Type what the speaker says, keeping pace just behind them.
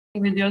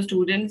with your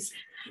students,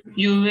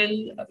 you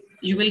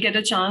will get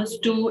a chance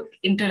to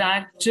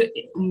interact.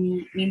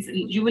 Means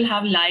you will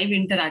have live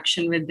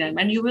interaction with them,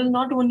 and you will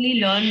not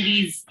only learn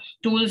these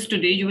tools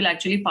today, you will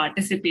actually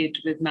participate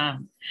with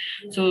ma'am.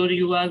 So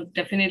you are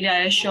definitely,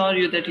 I assure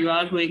you that you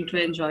are going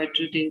to enjoy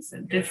this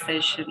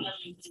session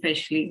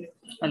especially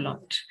a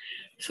lot.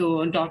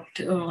 So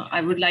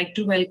I would like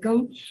to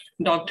welcome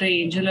Dr.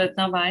 Angel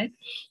Ratnabai.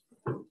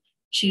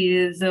 She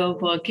is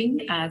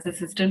working as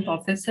assistant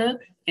professor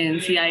in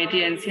CIT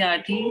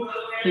NCRT.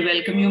 We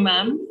welcome you,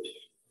 ma'am.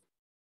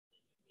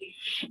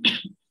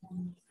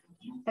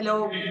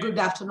 Hello, good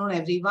afternoon,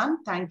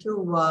 everyone. Thank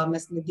you,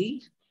 Ms.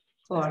 Nidhi,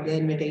 for the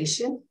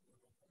invitation.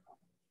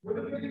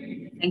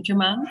 Thank you,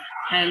 ma'am.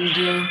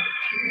 And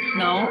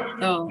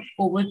now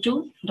over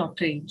to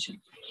Dr. Angel.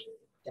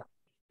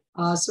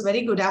 So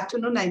very good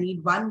afternoon. I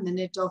need 1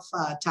 minute of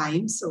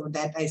time so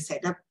that I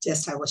set up.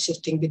 Just I was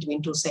shifting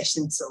between two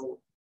sessions, so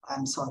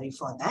I'm sorry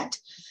for that.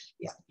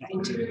 Yeah,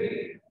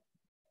 right.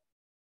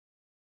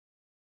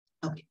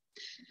 Okay.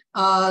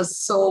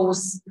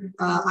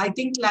 I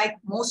think like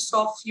most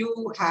of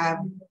you have,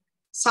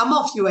 some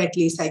of you at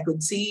least, I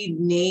could see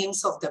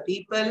names of the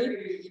people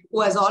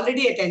who has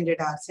already attended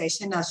our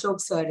session.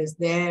 Ashok sir is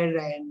there,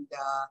 and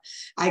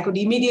I could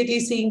immediately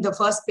see in the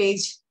first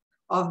page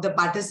of the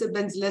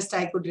participants list,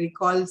 I could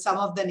recall some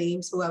of the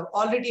names who have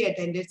already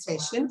attended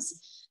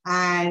sessions.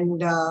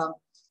 And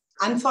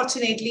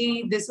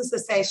unfortunately, this is a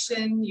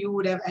session you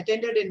would have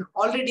attended in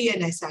already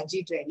an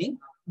SIG training,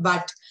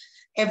 but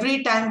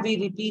every time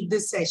we repeat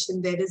this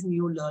session, there is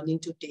new learning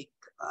to take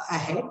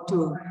ahead,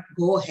 to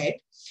go ahead.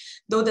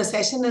 Though the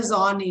session is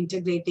on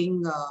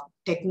integrating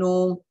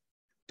techno,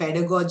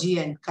 pedagogy,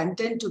 and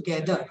content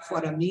together for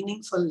a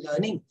meaningful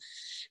learning,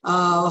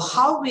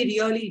 how we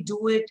really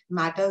do it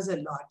matters a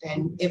lot.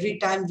 And every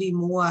time we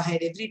move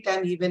ahead, every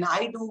time even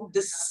I do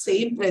this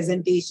same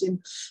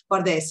presentation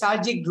for the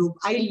SRG group,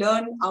 I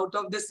learn out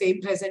of the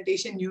same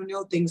presentation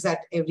new things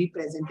at every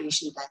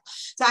presentation time.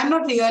 So I'm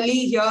not really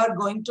here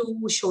going to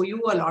show you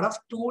a lot of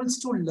tools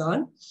to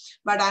learn,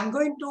 but I'm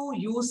going to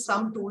use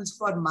some tools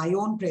for my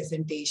own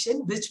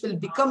presentation, which will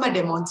become a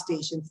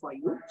demonstration for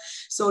you.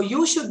 So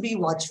you should be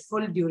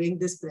watchful during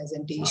this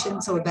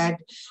presentation so that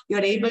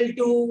you're able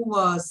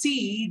to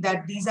see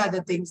that these are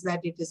the things that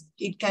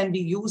it can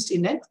be used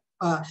in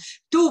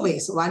two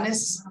ways. One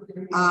is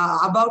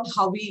about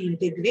how we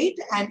integrate,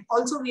 and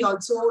also we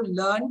also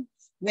learn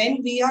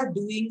when we are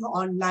doing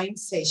online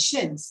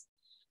sessions,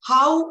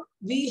 how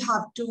we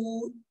have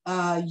to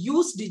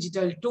use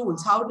digital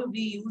tools. How do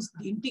we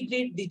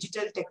integrate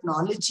digital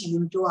technology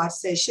into our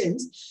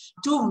sessions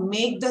to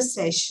make the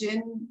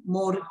session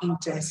more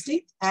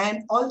interesting,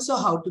 and also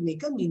how to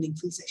make a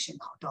meaningful session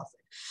out of it.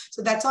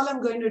 So that's all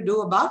I'm going to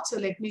do about. So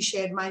let me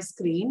share my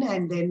screen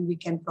and then we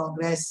can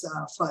progress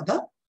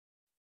further.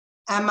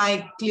 Am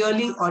I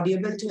clearly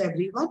audible to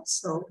everyone?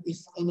 So if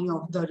any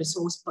of the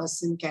resource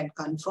person can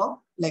confirm,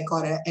 like,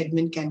 or an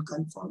admin can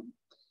confirm,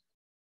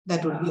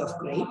 that would be of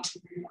great.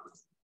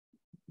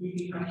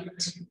 Right.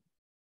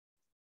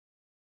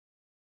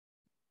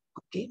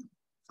 Okay,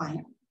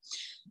 fine.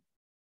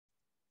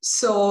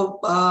 So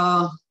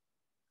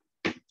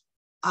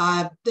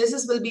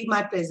this will be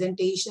my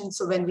presentation.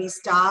 So when we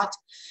start,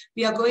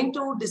 we are going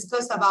to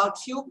discuss about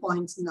few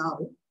points now.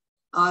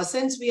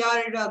 Since we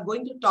are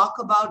going to talk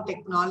about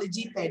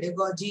technology,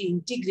 pedagogy,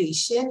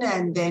 integration,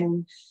 and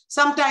then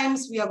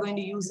sometimes we are going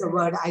to use the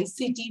word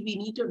ICT. We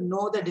need to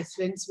know the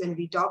difference when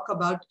we talk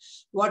about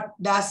what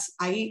does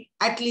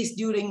at least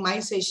during my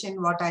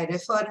session, what I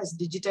refer as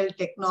digital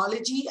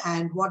technology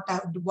and what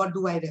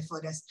do I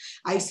refer as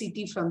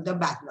ICT from the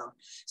background.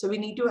 So we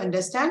need to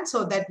understand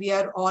so that we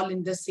are all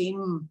in the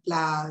same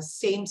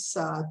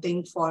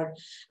thing for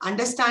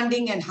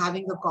understanding and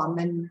having a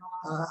common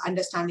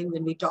understanding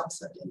when we talk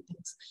certain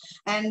things.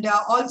 And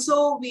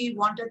also we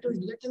wanted to a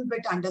little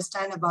bit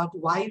understand about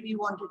why we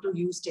wanted to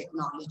use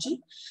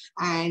technology.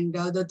 And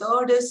the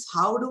third is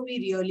how do we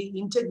really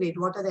integrate?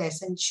 What are the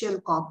essential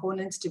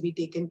components to be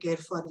taken care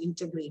for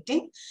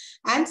integrating?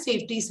 And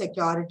safety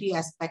security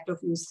aspect of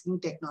using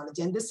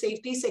technology. And the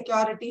safety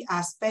security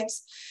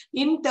aspects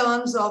in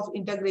terms of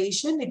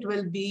integration, it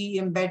will be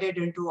embedded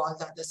into all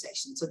the other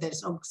sessions. So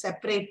there's no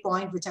separate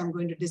point which I'm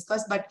going to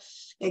discuss, but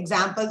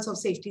examples of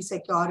safety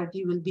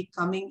security will be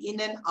coming in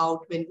and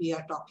out when we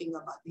are talking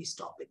about these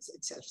topics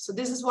itself. So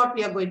this is what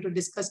we are going to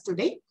discuss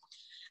today.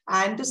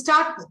 And to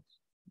start with,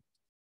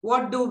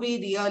 what do we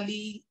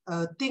really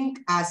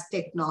think as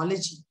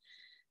technology?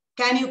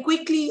 Can you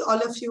quickly, all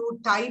of you,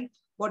 type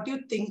what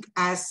you think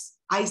as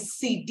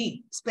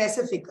ICT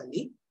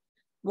specifically?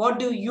 What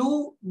do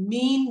you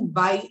mean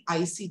by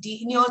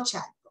ICT in your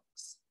chat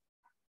box?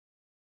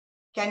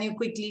 Can you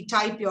quickly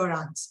type your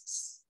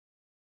answers?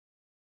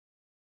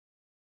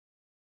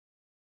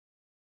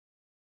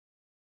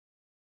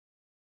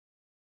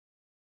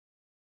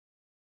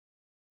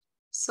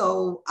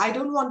 So I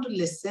don't want to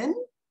listen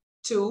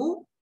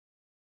to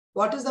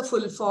what is the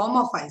full form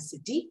of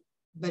ICT,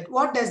 but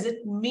what does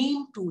it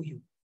mean to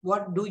you?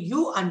 What do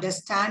you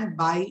understand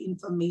by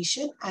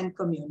information and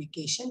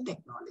communication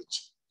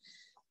technology?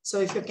 So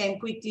if you can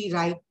quickly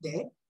write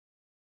there.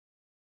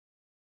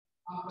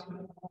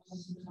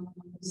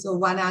 So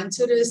one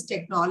answer is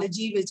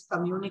technology which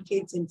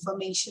communicates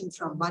information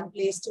from one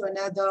place to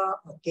another.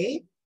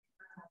 Okay.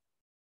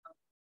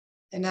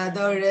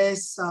 Another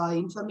is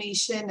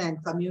information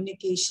and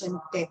communication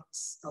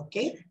techs.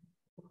 Okay.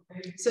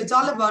 So it's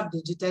all about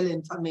digital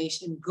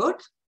information.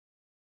 Good.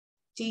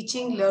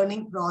 Teaching,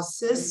 learning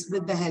process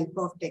with the help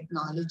of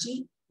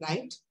technology,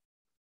 right?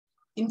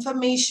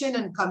 Information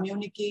and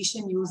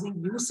communication using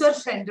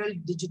user-friendly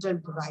digital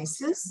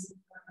devices.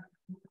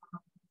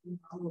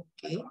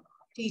 Okay.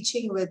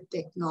 Teaching with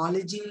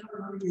technology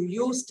to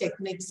use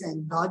techniques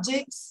and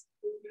logics.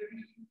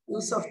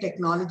 Use of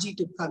technology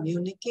to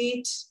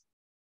communicate.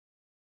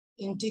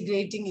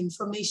 Integrating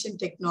information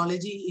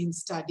technology in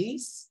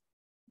studies.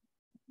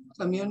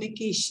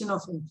 Communication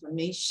of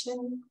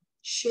information.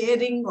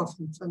 Sharing of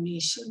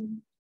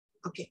information.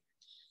 Okay.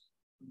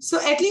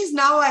 So at least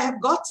now I have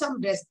got some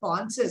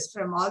responses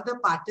from all the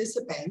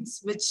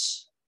participants,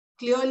 which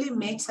clearly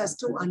makes us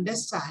to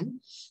understand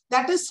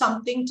that is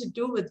something to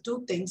do with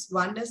two things.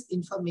 One is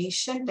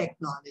information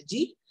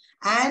technology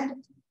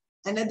and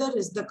another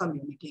is the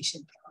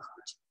communication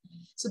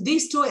technology. So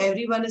these two,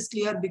 everyone is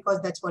clear because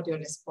that's what your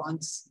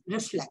response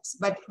reflects.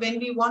 But when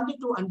we wanted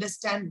to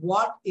understand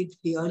what it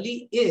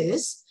really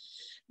is,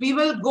 we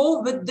will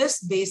go with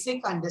this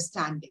basic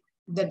understanding.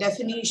 The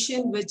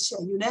definition which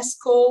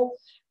UNESCO,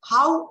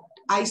 how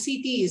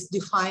ICT is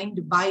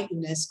defined by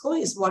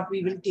UNESCO is what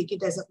we will take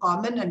it as a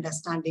common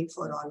understanding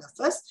for all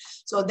of us.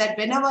 So that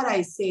whenever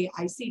I say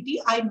ICT,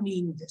 I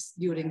mean this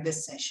during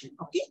this session.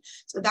 Okay.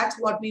 So that's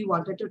what we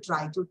wanted to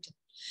try to tell.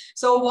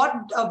 So what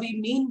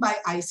we mean by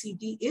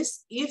ICT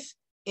is if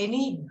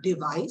any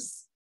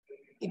device,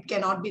 it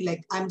cannot be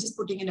like, I'm just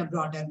putting in a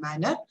broader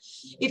manner.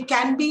 It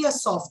can be a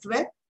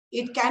software.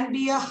 It can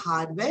be a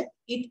hardware.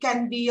 It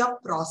can be a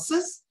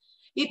process.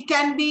 It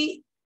can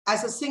be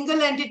as a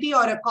single entity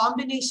or a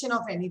combination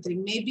of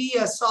anything, maybe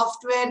a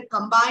software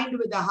combined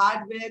with the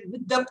hardware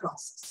with the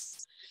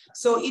process.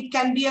 So it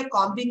can be a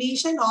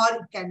combination or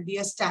it can be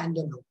a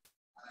standalone.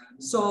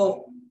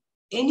 So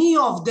any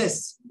of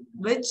this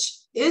which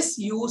is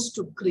used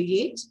to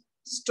create,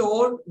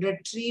 store,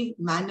 retrieve,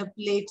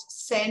 manipulate,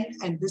 send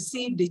and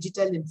receive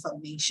digital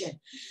information,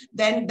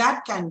 then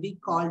that can be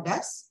called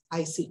as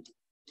ICT.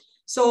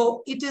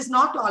 So it is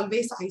not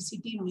always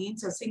ICT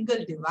means a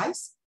single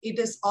device. It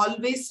is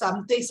always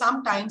something,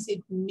 sometimes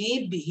it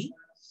may be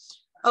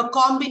a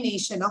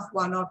combination of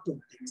one or two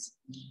things.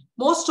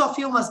 Most of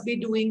you must be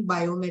doing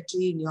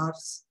biometry in your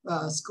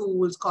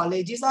schools,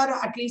 colleges, or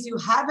at least you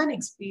have an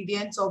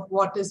experience of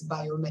what is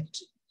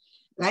biometry,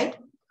 right?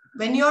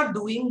 When you're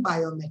doing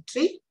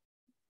biometry,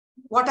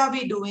 what are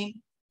we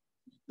doing?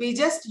 We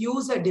just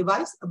use a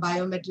device, a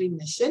biometry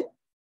machine.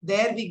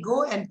 There we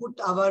go and put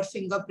our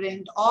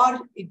fingerprint or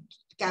it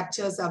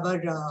captures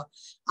our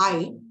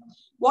eye.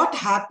 What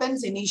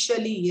happens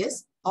initially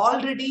is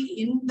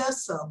already in the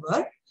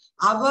server,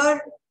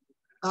 our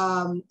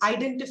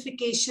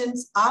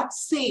identifications are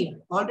saved.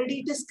 Already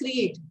it is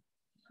created.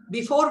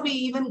 Before we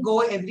even go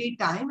every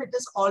time, it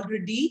is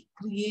already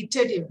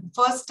created.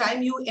 First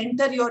time you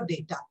enter your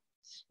data.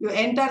 You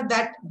enter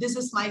that this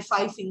is my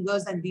 5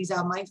 fingers and these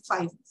are my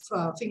 5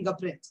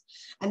 fingerprints.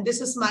 And this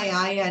is my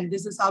eye and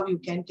this is how you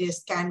can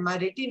scan my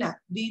retina.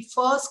 We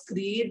first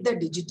create the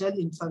digital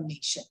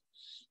information.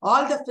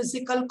 All the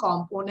physical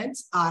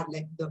components are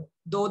like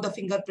though the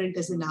fingerprint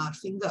is in our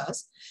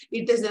fingers,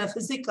 it is in a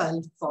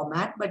physical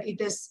format, but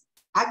it is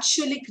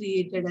actually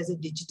created as a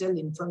digital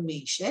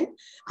information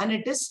and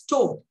it is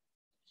stored.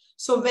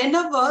 So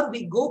whenever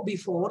we go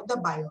before the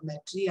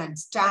biometry and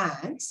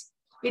stands,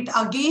 it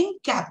again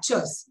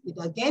captures, it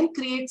again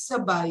creates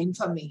a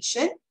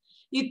information.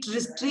 It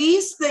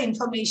retrieves the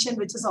information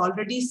which is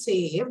already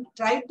saved,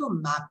 try to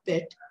map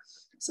it.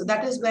 So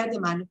that is where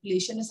the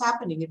manipulation is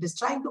happening. It is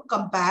trying to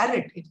compare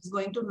it. It is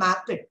going to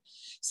map it.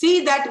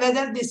 See that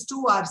whether these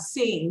two are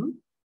same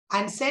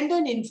and send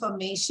an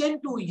information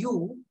to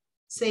you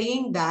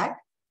saying that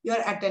your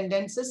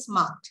attendance is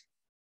marked.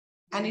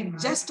 And it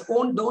just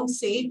don't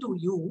say to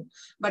you,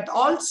 but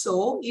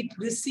also it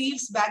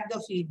receives back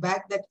the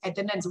feedback that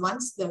attendance,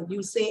 once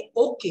you say,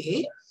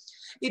 okay,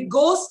 it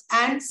goes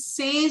and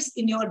saves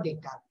in your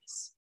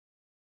database.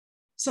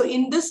 So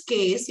in this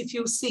case, if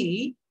you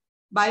see,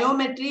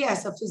 biometry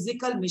as a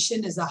physical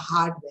machine is a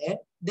hardware.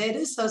 There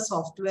is a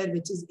software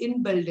which is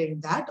inbuilt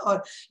in that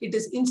or it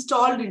is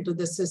installed into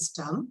the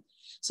system.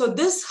 So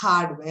this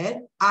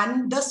hardware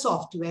and the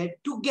software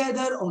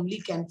together only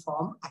can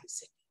form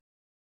ICT.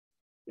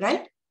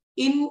 Right?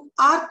 In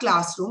our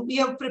classroom, we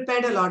have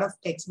prepared a lot of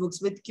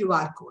textbooks with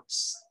QR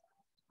codes.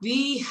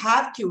 We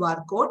have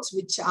QR codes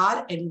which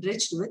are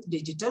enriched with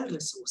digital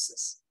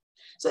resources.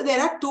 So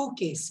there are two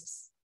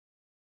cases.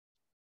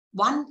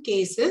 One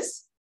case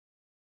is,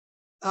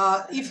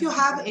 if you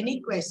have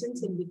any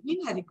questions in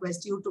between, I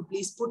request you to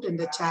please put in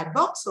the chat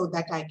box so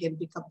that I can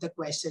pick up the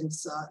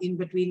questions in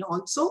between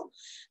also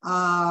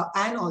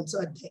and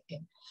also at the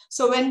end.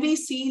 So when we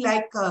see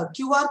like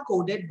QR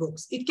coded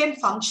books, it can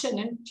function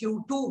in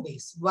two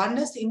ways. One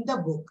is in the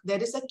book,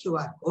 there is a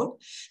QR code.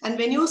 And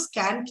when you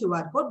scan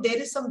QR code, there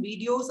is some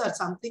videos or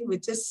something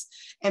which is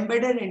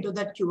embedded into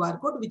that QR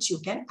code, which you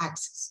can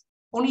access.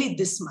 Only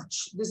this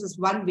much. This is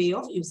one way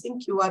of using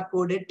QR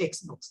coded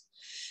textbooks.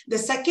 The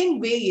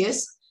second way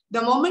is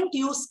the moment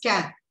you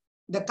scan,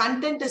 the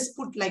content is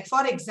put, like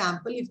for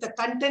example, if the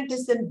content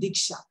is in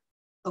Diksha,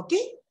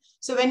 okay?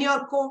 So when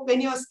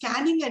you're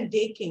scanning and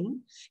taking,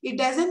 it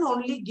doesn't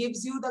only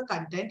gives you the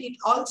content, it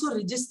also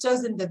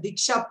registers in the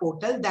Diksha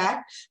portal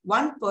that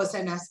one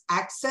person has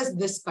accessed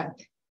this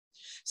content.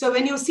 So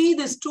when you see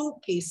these two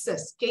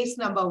cases, case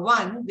number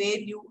one, where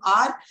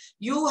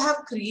you have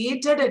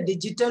created a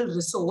digital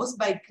resource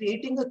by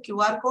creating a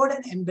QR code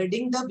and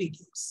embedding the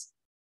videos.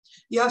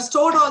 You have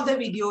stored all the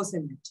videos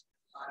in it.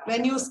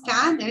 When you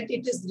scan it,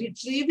 it is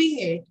retrieving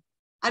it.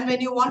 And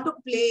when you want to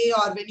play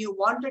or when you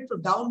wanted to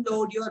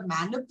download, you are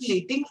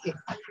manipulating it,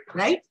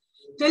 right?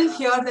 Till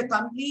here, the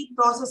complete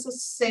process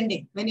is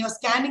sending. When you're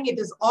scanning, it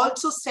is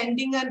also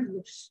sending,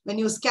 and when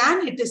you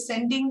scan, it is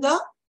sending the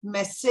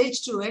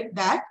message to it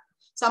that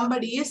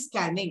somebody is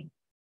scanning.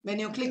 When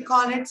you click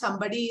on it,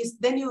 somebody is,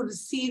 then you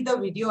receive the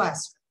video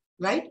as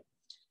well, right?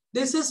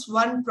 This is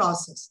one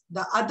process.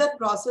 The other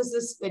process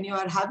is when you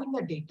are having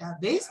a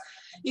database,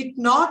 it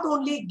not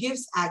only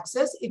gives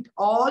access, it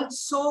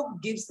also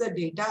gives the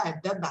data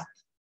at the back.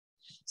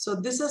 So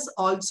this is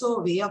also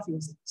a way of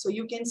using. So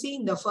you can see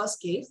in the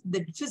first case,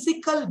 the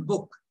physical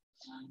book,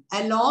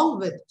 along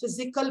with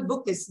physical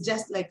book is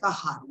just like a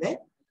hardware.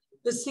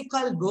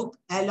 Physical book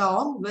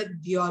along with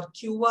your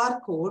QR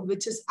code,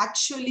 which is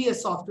actually a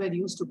software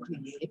used to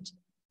create,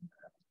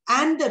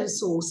 and the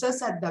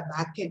resources at the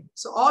back end.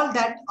 So all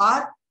that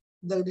are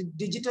the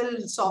digital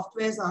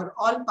softwares are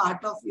all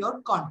part of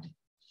your content.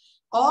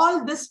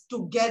 All this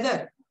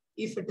together,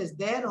 if it is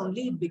there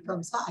only, it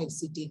becomes a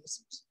ICT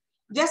resource.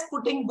 Just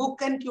putting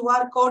book and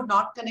QR code,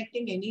 not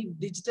connecting any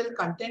digital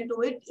content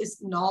to it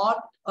is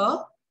not a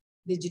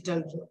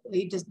digital,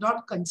 it is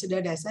not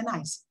considered as an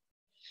ICT.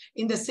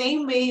 In the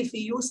same way, if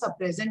you use a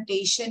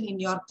presentation in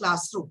your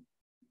classroom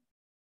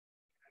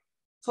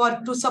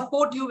to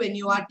support you when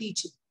you are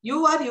teaching,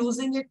 you are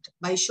using it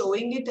by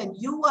showing it and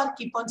you are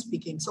keep on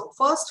speaking. So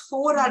first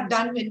 4 are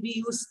done when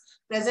we use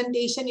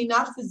presentation in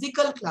our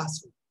physical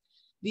classroom.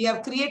 We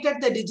have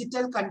created the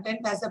digital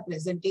content as a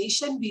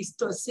presentation. We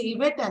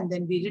save it and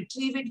then we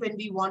retrieve it when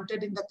we want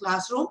it in the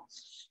classroom.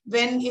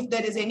 When if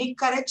there is any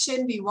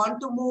correction, we want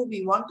to move,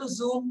 we want to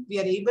zoom, we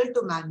are able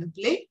to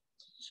manipulate.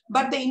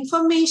 But the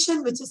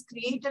information which is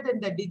created in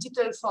the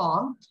digital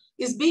form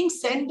is being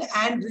sent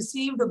and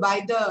received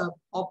by the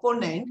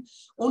opponent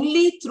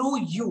only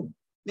through you.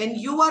 When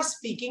you are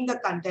speaking, the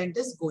content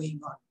is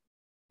going on,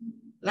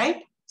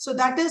 right? So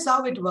that is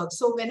how it works.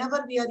 So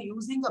whenever we are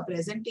using a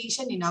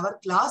presentation in our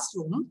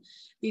classroom,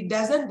 we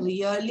don't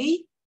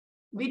really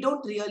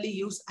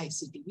use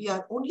ICT. We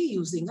are only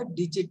using a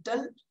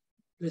digital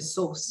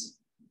resource.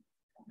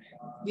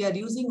 We are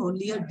using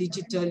only a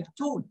digital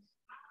tool.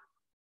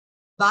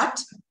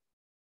 But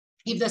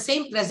if the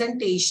same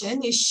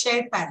presentation is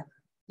shared parallel,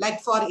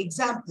 like for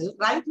example,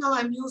 right now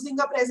I'm using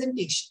a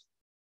presentation.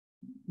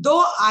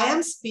 Though I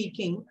am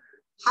speaking,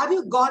 have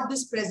you got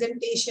this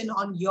presentation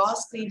on your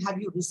screen? Have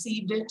you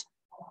received it?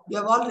 You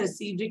have all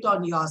received it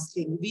on your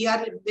screen. We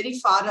are very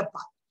far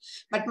apart.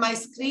 But my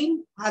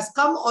screen has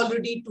come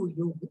already to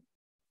you.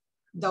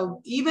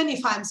 Even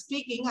if I'm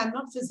speaking, I'm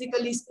not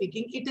physically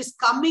speaking. It is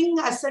coming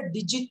as a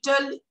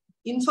digital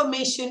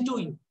information to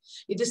you.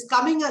 It is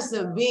coming as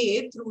a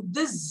way through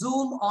this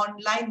Zoom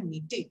online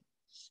meeting.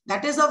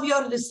 That is how you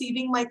are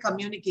receiving my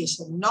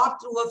communication,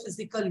 not through a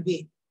physical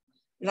way.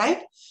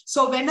 Right?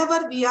 So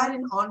whenever we are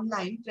in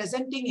online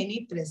presenting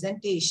any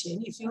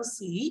presentation, if you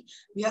see,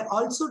 we are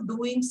also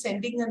doing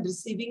sending and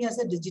receiving as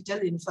a digital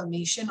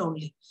information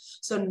only.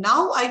 So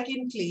now I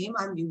can claim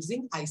I'm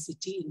using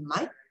ICT in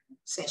my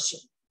session.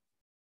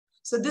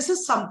 So this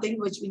is something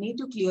which we need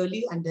to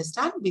clearly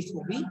understand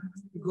before we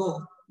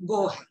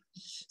go ahead.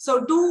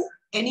 So do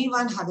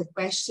anyone have a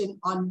question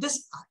on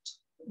this part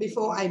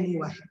before I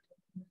move ahead?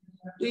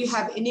 Do you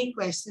have any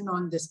question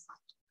on this part?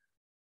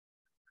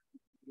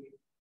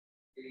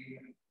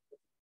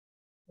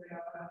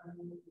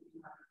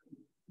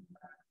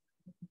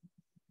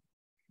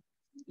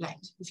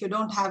 Right. If you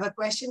don't have a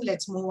question,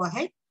 let's move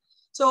ahead.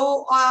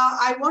 So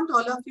I want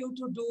all of you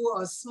to do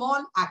a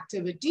small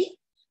activity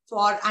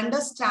for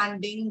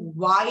understanding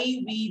why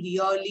we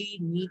really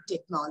need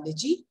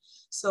technology.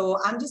 So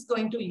I'm just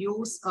going to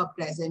use a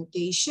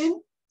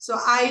presentation. So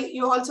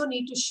you also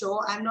need to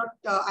show,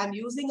 I'm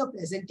using a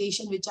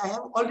presentation which I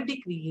have already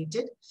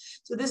created.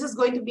 So this is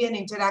going to be an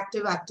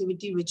interactive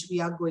activity which we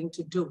are going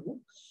to do.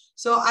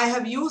 So I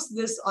have used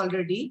this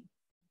already.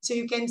 So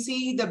you can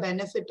see the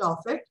benefit of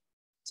it.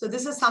 So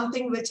this is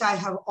something which I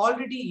have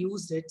already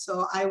used it.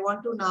 So I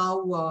want to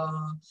now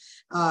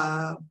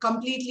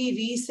completely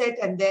reset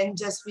and then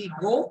just we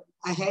go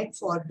ahead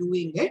for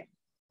doing it.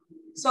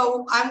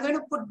 So I'm going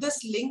to put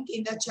this link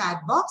in the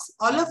chat box.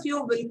 All of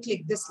you will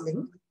click this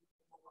link.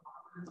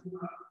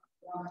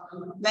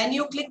 When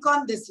you click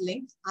on this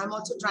link, I'm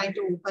also trying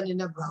to open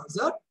in a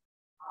browser.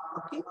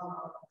 Okay.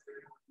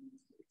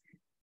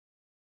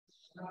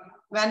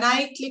 When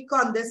I click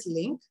on this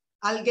link,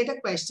 I'll get a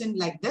question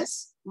like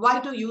this. Why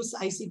to use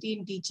ICT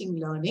in teaching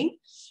learning?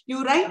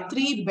 You write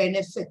 3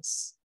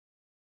 benefits.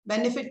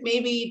 Benefit,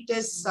 maybe it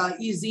is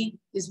easy,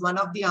 is one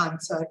of the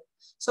answer.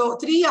 So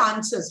 3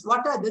 answers.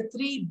 What are the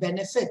 3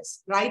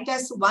 benefits? Write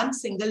as one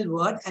single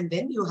word and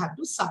then you have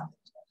to submit.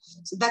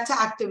 So that's an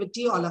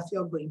activity all of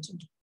you are going to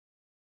do.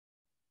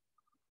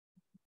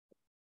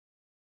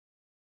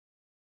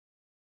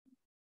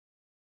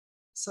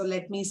 So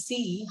let me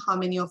see how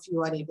many of you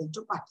are able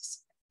to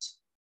participate.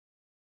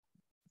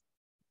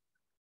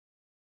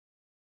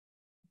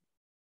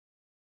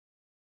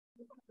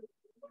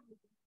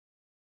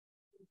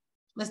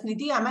 Ms.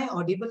 Nidhi, am I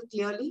audible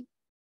clearly?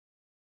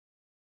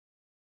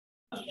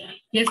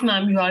 Yes,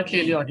 ma'am, you are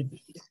clearly audible.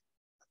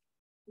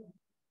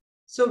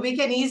 So we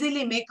can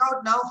easily make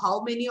out now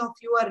how many of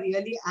you are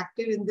really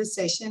active in this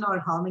session or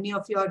how many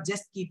of you are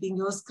just keeping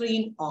your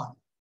screen on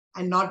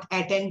and not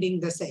attending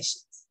the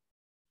sessions.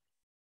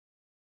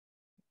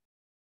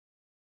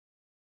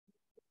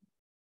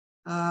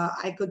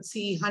 I could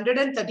see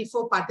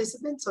 134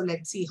 participants. So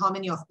let's see how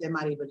many of them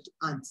are able to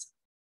answer.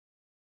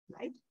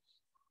 Right?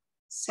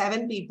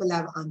 7 people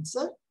have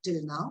answered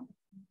till now.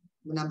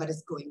 The number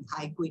is going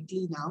high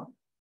quickly now.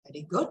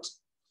 Very good.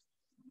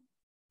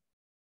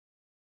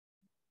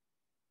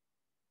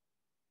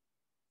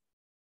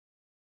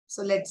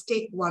 So let's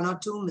take 1 or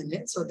 2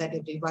 minutes so that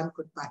everyone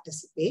could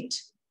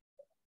participate.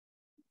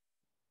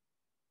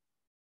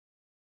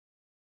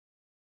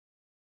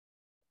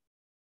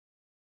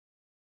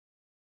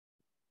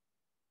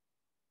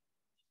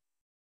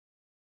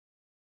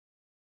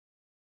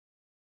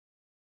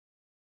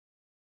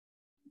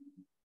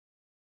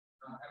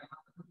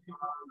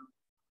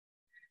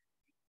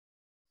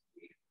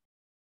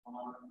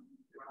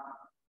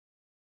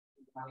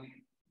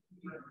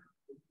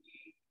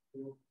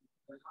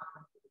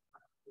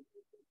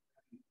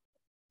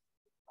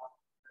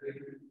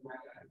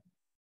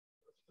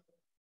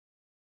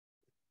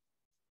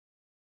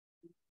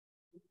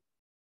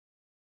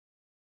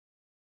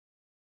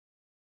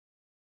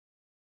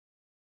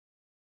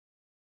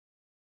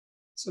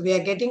 So we are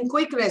getting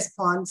quick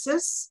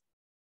responses.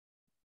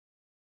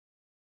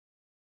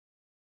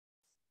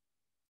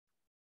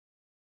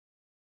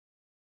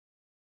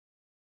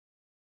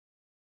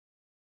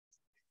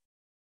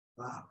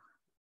 Wow.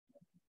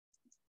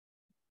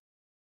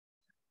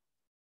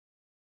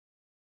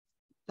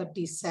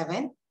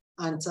 37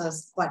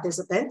 answers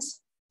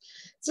participants.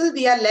 So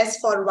we are less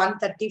for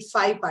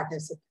 135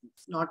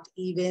 participants. Not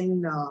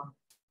even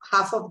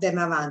half of them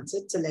have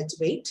answered. So let's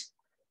wait.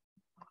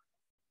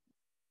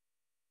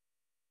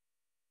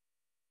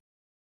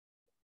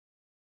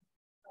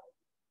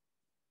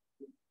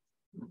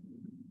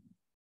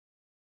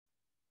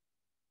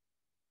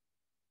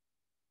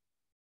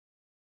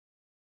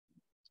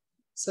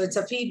 So it's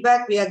a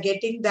feedback. We are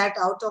getting that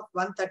out of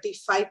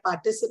 135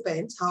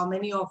 participants, how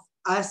many of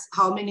us,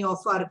 how many of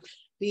are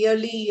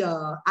really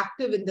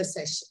active in the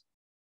session.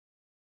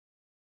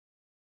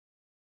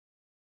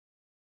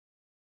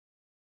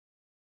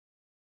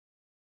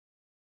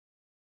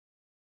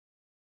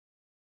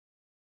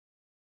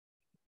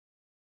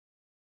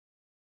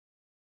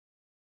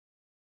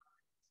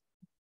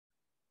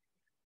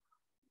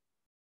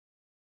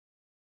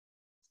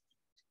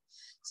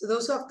 So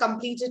those who have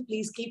completed,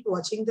 please keep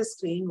watching the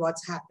screen,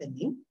 what's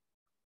happening.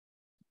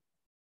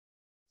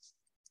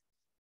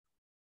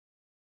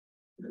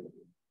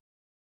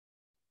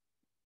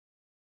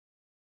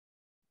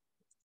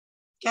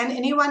 Can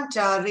anyone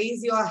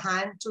raise your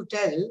hand to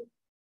tell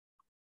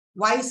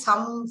why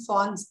some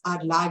fonts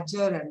are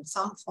larger and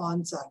some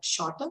fonts are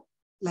shorter,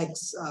 like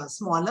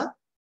smaller?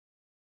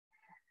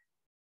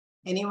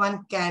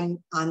 Anyone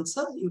can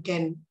answer? You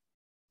can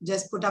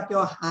just put up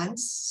your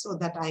hands so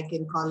that I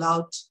can call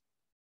out.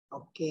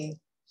 Okay.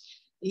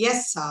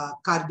 Yes,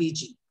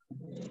 Karbiji.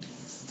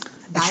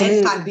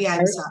 Diet Karbi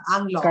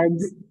Anglong.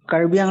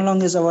 Karbi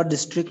Anglong is our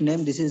district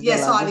name. This is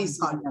yes, sorry.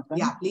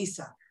 Yeah, please,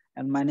 sir.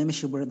 And my name is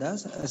Shubhra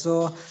Das.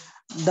 So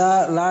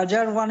the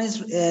larger one is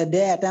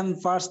they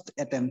attempt first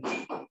attempt.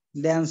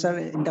 They answer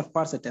in the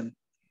first attempt.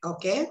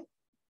 Okay.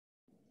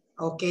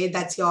 Okay,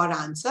 that's your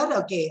answer.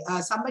 Okay,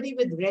 somebody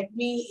with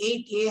Redmi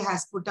 8A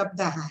has put up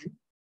the hand.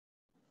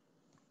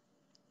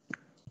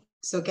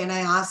 So can I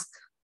ask?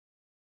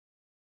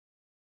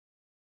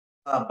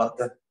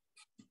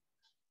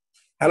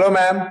 Hello,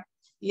 ma'am.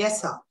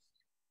 Yes, sir.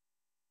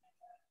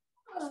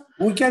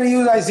 We can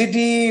use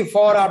ICT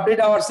for update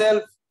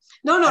ourselves.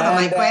 No.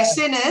 My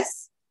question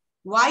is,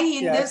 why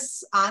in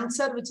this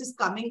answer which is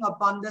coming up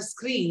on the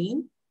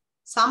screen,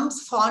 some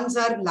fonts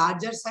are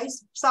larger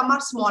size, some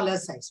are smaller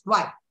size.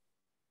 Why?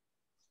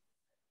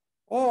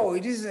 Oh,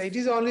 it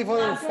is only for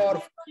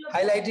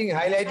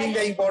highlighting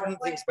the important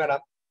things, madam.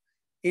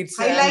 It's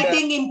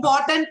highlighting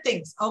important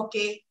things.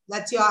 Okay,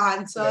 that's your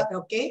answer. Yeah.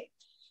 Okay.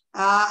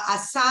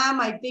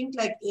 Assam, I think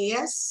like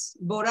AS,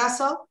 Bora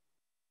sir.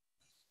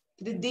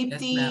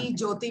 Dipti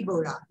Yes, Jyoti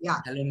Bora. Yeah.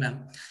 Hello,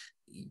 ma'am.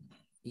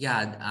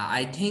 Yeah,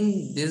 I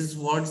think these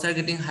words are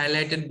getting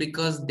highlighted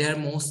because they're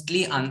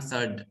mostly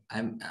answered.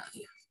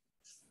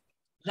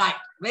 Right,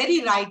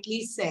 very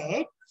rightly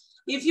said.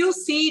 If you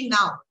see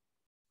now,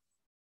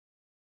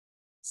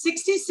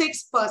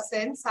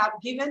 66% have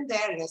given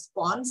their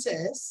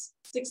responses,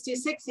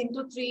 66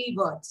 into 3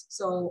 words.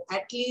 So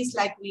at least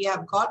like we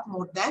have got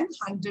more than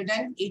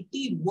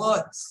 180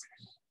 words,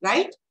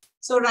 right?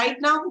 So right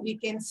now we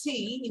can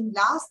see in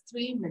last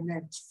 3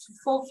 minutes,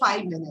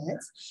 4-5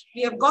 minutes,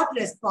 we have got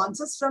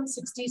responses from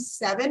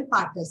 67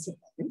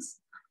 participants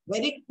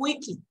very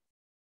quickly.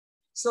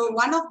 So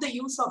one of the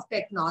use of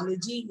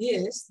technology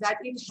is that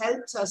it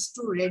helps us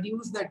to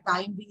reduce the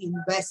time we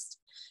invest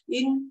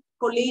in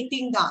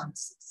collating the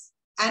answers.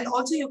 And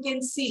also you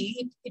can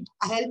see it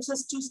helps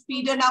us to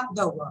speeden up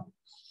the work.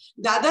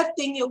 The other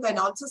thing you can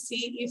also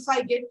see, if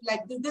I get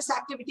like this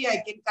activity,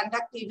 I can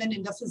conduct even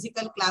in the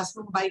physical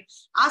classroom by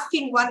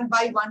asking one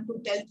by one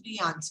to tell 3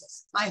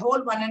 answers. My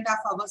whole 1.5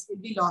 hours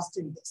will be lost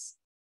in this.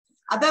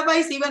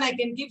 Otherwise, even I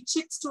can give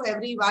chits to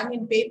everyone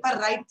in paper,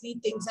 write 3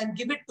 things and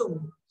give it to me.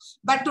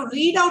 But to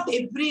read out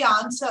every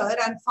answer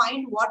and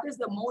find what is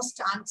the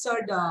most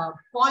answered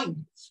point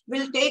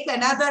will take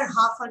another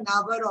half an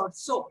hour or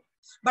so.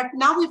 But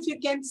now if you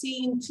can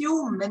see in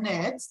few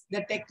minutes,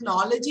 the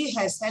technology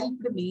has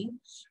helped me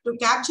to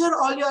capture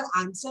all your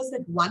answers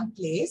at one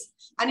place.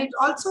 And it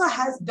also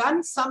has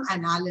done some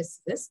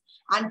analysis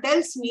and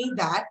tells me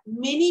that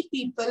many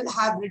people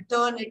have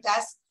written it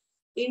as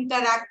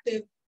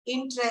interactive,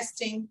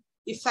 interesting,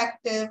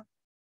 effective,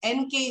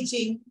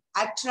 engaging,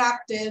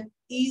 attractive,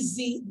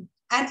 easy,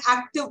 and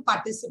active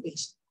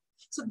participation.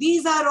 So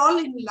these are all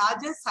in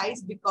larger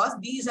size because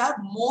these are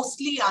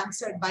mostly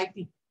answered by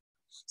people.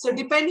 So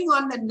depending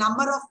on the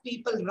number of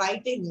people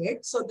writing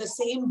it, so the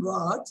same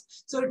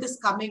words, so it is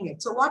coming in.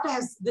 So what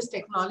has this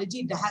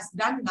technology has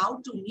done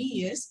now to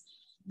me is,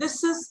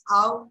 this is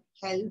how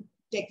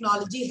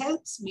technology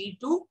helps me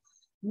to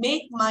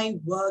make my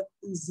work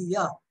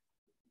easier.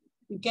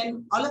 You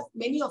can,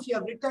 many of you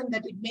have written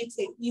that it makes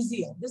it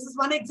easier. This is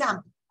one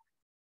example,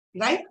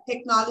 right?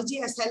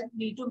 Technology has helped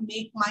me to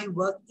make my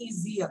work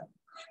easier.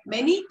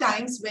 Many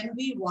times when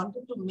we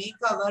wanted to make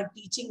our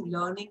teaching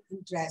learning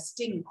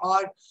interesting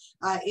or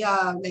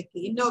like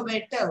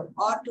innovative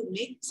or to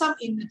make some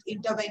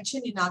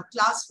intervention in our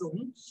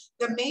classroom,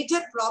 the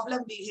major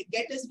problem we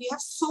get is we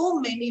have so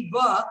many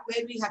work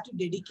where we have to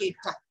dedicate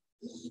time.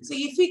 So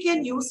if we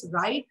can use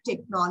right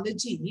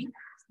technology,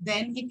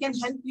 then it can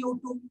help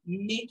you to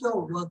make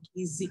your work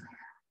easy,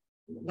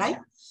 right?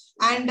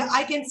 And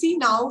I can see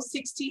now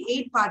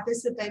 68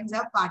 participants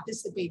have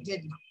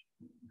participated now.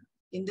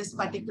 In this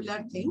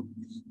particular thing,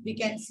 we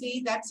can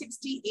see that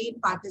 68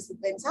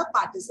 participants have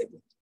participated.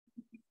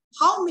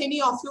 How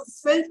many of you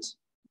felt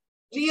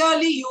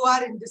really you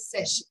are in this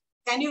session?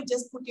 Can you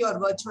just put your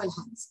virtual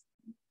hands?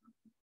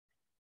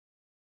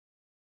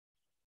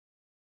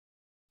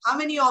 How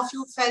many of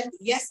you felt,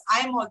 yes,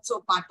 I am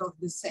also part of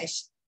this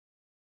session?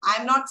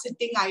 I am not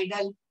sitting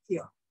idle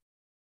here.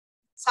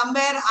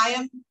 Somewhere I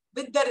am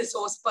with the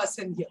resource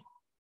person here.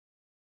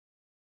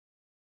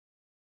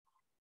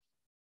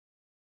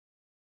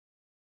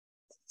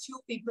 Few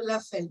people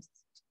have felt it,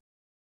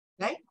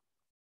 right?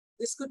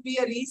 This could be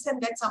a reason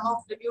that some of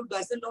you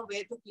doesn't know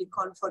where to click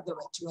on for the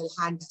virtual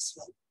hand as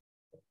well.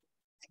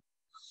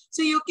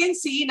 So you can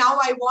see now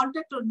I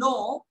wanted to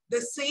know the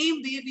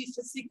same way we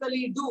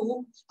physically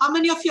do. How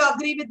many of you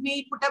agree with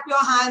me? Put up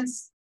your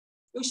hands.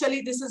 Usually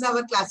this is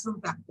our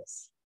classroom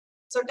practice.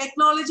 So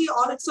technology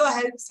also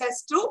helps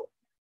us to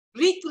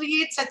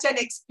recreate such an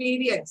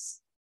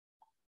experience,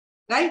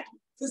 right?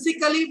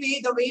 Physically,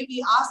 the way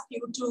we ask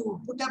you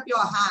to put up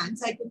your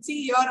hands, I could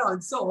see here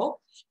also,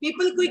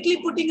 people quickly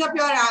putting up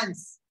your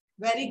hands.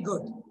 Very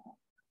good,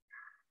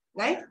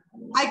 right?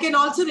 I can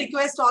also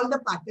request all the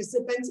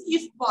participants,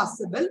 if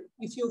possible,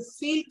 if you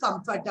feel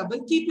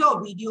comfortable, keep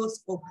your videos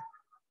open.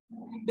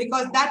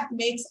 Because that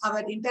makes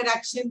our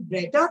interaction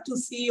better to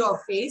see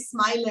your face,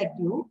 smile at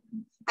you,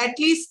 at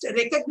least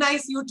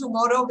recognize you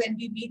tomorrow when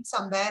we meet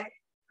somewhere,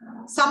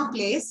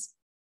 someplace,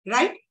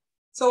 right?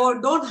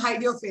 So don't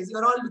hide your face.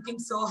 You're all looking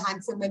so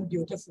handsome and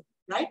beautiful,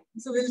 right?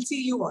 So we'll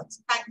see you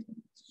also. Thank you.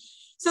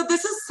 So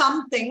this is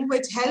something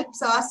which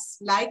helps us,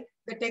 like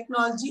the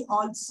technology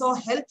also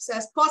helps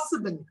us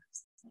possible.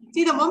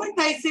 See, the moment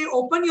I say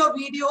open your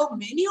video,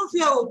 many of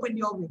you have opened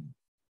your video.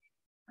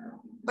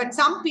 But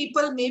some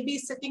people may be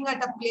sitting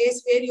at a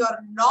place where you are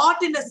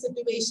not in a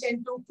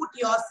situation to put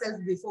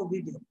yourself before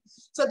video.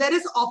 So there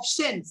is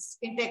options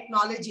in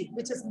technology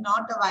which is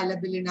not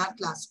available in our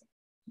classroom.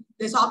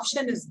 This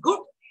option is good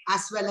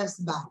as well as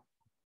bad,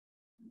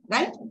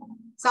 right?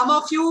 Some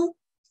of you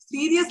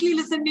seriously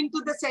listening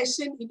to the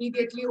session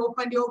immediately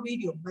opened your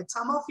video, but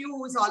some of you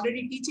who is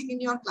already teaching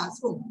in your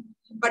classroom,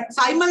 but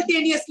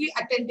simultaneously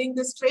attending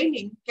this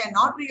training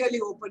cannot really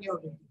open your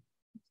video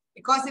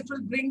because it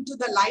will bring to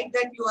the light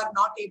that you are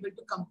not able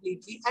to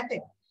completely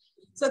attend.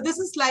 So this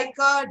is like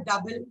a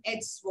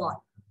double-edged sword.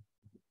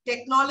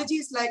 Technology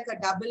is like a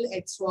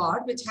double-edged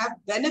sword which have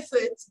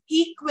benefits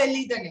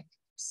equally the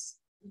negatives,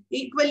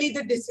 equally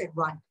the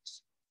disadvantage.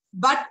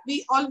 but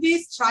we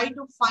always try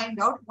to find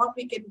out what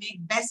we can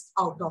make best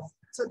out of.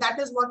 So that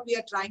is what we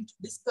are trying to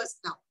discuss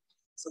now.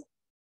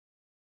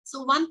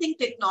 So one thing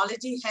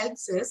technology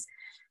helps is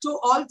to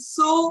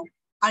also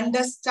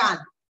understand,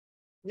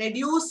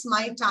 reduce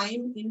my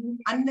time in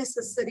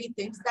unnecessary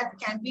things that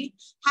can be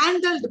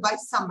handled by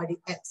somebody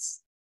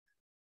else.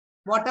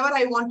 Whatever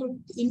I want to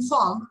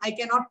inform, I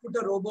cannot put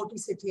a robot to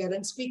sit here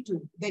and speak to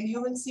you. Then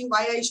you will see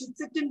why I should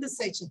sit in this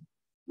session.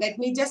 Let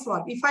me just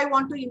what? If I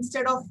want to,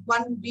 instead of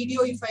one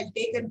video, if I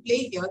take and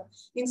play here,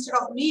 instead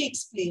of me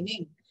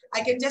explaining,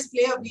 I can just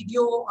play a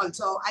video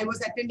also. I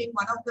was attending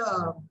one of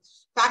the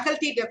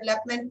faculty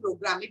development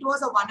program. It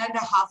was a 1.5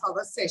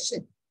 hour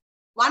session.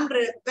 One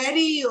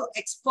very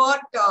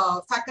expert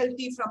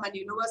faculty from a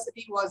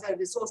university was a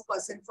resource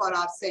person for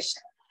our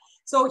session.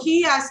 So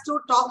he has to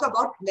talk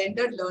about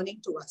blended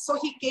learning to us. So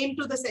he came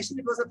to the session.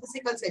 It was a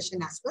physical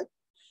session as well.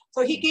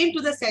 So he came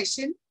to the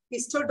session. He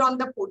stood on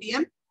the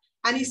podium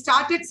and he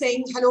started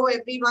saying, hello,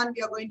 everyone.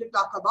 We are going to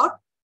talk about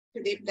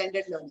today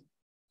blended learning.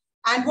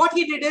 And what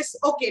he did is,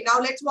 okay, now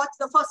let's watch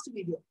the first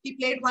video. He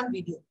played one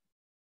video.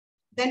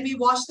 Then we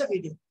watched the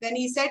video. Then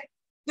he said,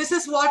 this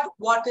is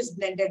what is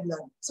blended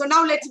learning. So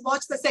now let's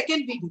watch the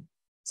second video.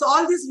 So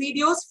all these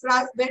videos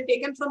were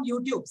taken from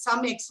YouTube.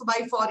 Some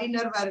XY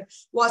foreigner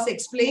was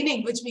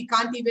explaining, which we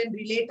can't even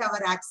relate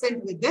our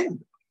accent with them.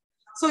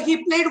 So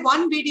he played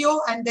one video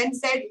and then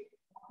said,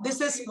 this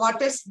is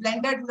what is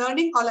blended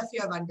learning. All of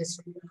you have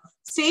understood.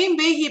 Same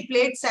way he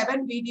played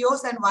 7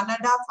 videos and 1.5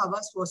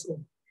 hours was over.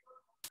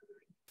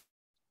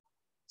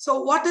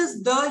 So what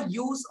is the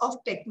use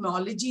of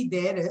technology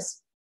there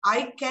is,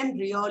 I can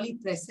really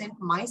present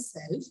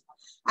myself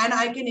and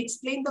I can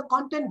explain the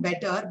content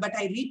better, but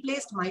I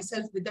replaced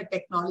myself with the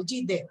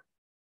technology there.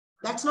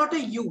 That's not a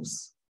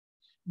use,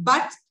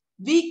 but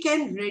we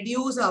can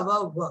reduce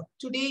our work.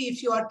 Today,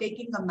 if you are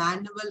taking a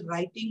manual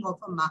writing of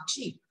a mark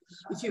sheet,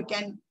 if you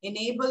can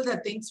enable the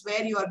things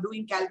where you are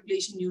doing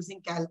calculation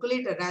using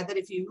calculator, rather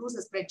if you use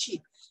a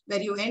spreadsheet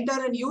where you enter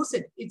and use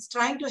it, it's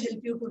trying to help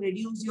you to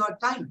reduce your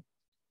time.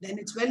 Then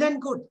it's well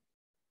and good.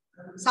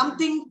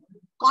 Something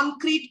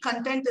concrete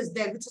content is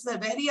there, which is a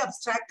very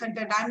abstract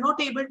content. I'm not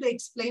able to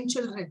explain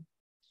children.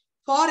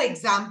 For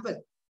example,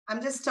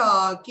 I'm just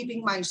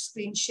keeping my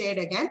screen shared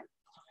again.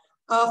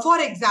 For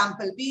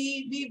example,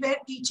 we were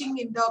teaching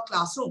in the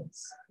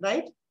classrooms,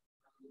 right?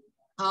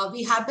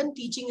 We have been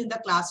teaching in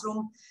the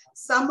classroom.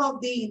 Some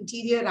of the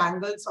interior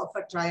angles of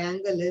a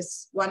triangle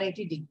is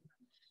 180 degrees.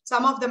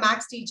 Some of the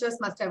maths teachers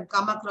must have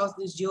come across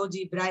this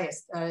GeoGebra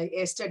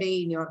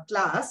yesterday in your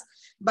class.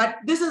 But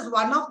this is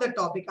one of the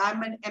topic.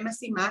 I'm an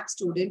MSc Maths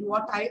student.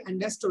 What I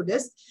understood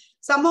is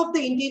some of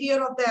the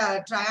interior of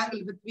the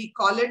triangle, we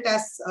call it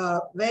as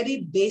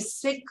very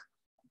basic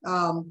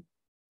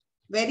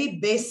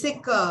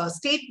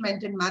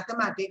statement in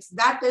mathematics.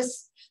 That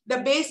is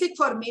the basic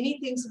for many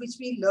things which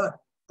we learn.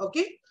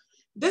 Okay.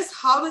 This,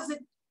 how is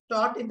it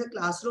taught in the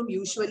classroom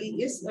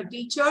usually is a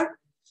teacher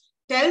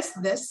tells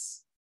this.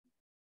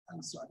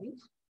 I'm sorry.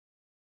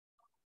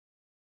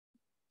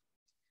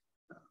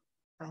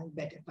 I'll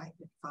better type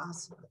it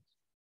fast.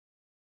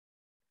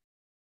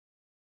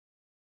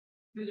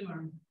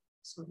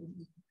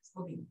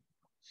 Sorry.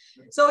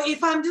 So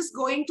if I'm just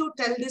going to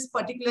tell this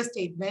particular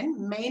statement,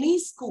 many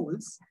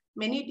schools,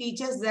 many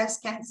teachers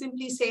just can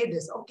simply say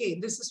this. Okay,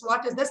 this is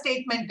what is the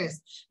statement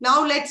is.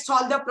 Now let's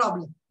solve the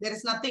problem. There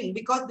is nothing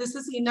because this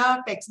is in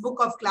a textbook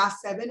of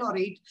class 7 or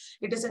 8.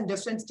 It is in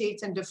different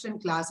states and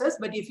different classes.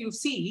 But if you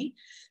see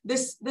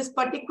this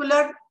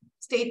particular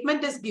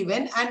statement is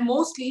given and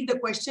mostly the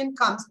question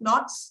comes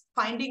not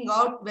finding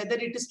out whether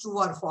it is true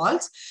or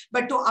false,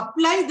 but to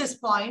apply this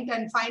point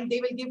and find, they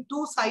will give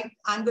 2 side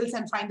angles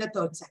and find the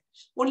third side.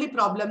 Only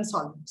problem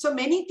solving. So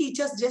many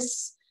teachers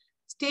just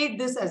state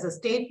this as a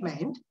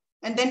statement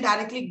and then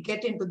directly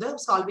get into the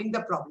solving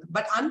the problem.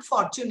 But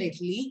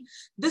unfortunately,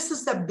 this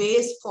is the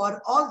base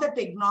for all the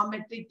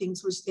trigonometry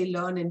things which they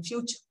learn in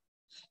future.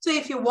 So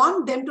if you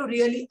want them to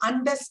really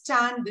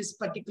understand this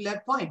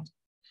particular point,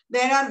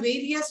 there are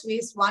various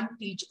ways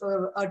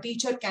a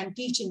teacher can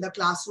teach in the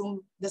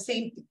classroom the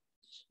same thing.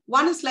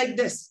 One is like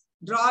this: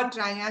 draw a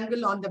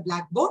triangle on the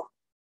blackboard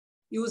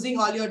using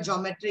all your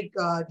geometric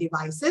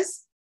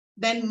devices.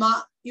 Then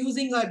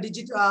using a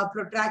digital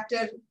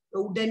protractor,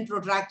 wooden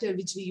protractor,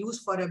 which we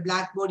use for a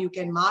blackboard, you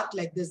can mark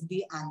like this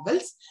the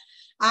angles.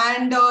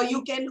 And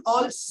you can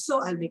also,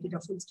 I'll make it a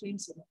full screen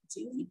so that it's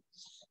easy.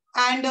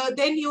 And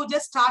then you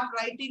just start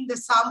writing the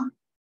sum,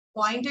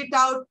 point it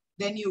out,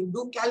 then you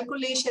do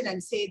calculation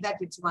and say that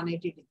it's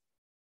 180 degrees.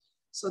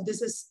 So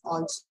this is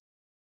also.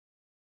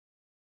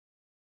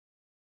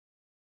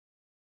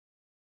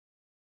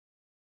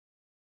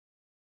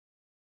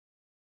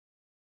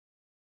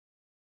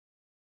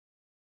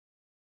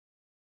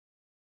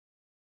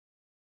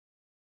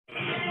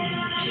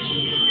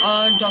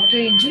 Dr.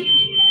 Angel,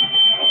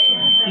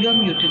 you're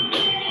muted.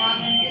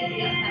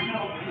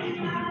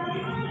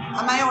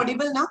 Am I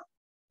audible now?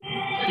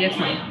 Yes,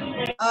 ma'am.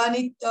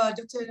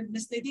 Dr.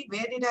 Ms. Nidhi,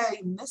 where did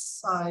I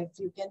miss? If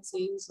you can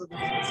say so that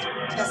I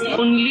understand.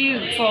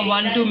 Only for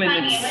 1-2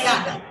 minutes.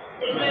 Yeah,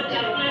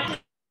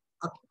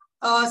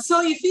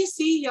 So if you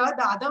see here,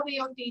 the other way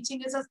of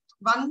teaching is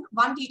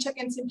one teacher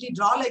can simply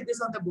draw like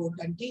this on the board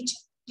and teach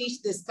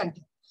this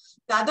content.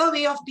 The other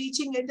way of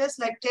teaching it is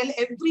like tell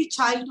every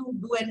child to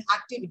do an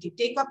activity.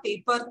 Take a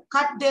paper,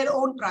 cut their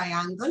own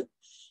triangle,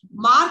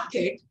 mark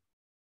it,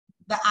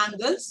 the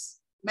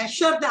angles,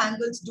 measure the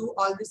angles, do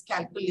all this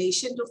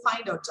calculation to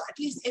find out. So at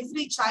least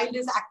every child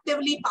is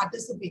actively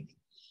participating.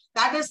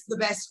 That is the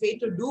best way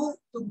to do,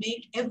 to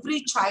make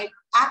every child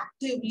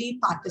actively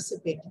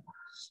participating.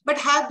 But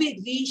have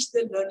we reached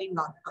the learning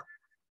outcome?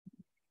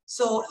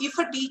 So if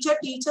a teacher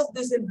teaches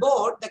this in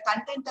board, the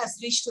content has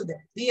reached to them.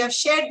 We have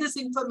shared this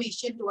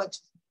information to a child.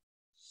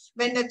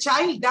 When the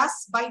child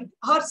does by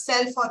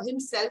herself or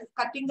himself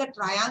cutting a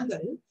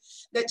triangle,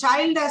 the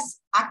child is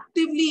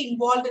actively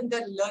involved in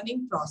the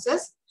learning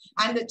process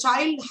and the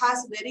child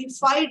has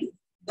verified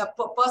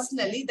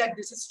personally that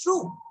this is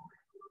true.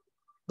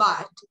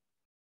 But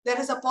there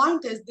is a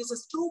point is this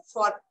is true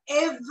for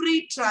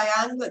every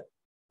triangle.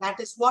 That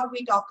is what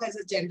we talk as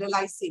a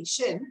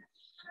generalization,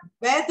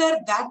 whether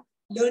that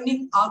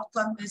learning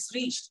outcome is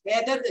reached,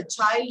 whether the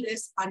child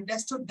is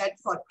understood that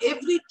for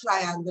every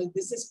triangle,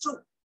 this is true.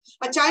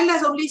 A child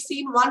has only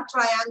seen one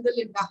triangle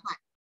in the hand.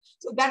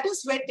 So that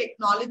is where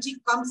technology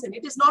comes in.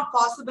 It is not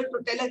possible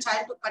to tell a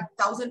child to cut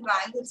 1,000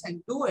 triangles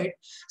and do it.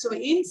 So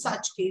in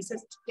such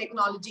cases,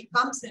 technology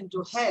comes in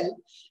to help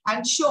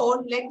and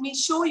show, let me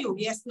show you.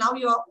 Yes, now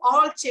you have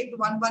all checked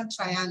one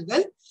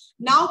triangle.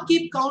 Now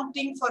keep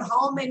counting for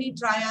how many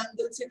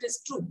triangles it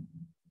is true.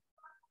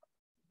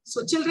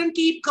 So children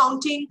keep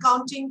counting,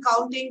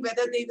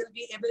 whether they will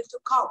be able to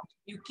count.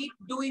 You keep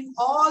doing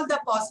all the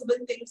possible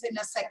things in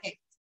a second,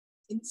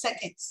 in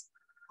seconds.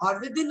 Or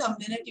within a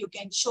minute, you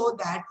can show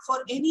that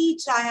for any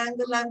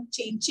triangle I'm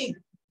changing,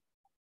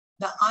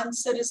 the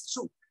answer is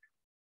true.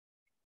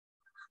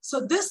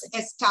 So this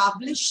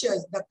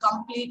establishes the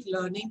complete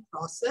learning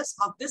process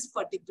of this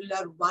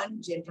particular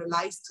one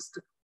generalized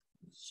system.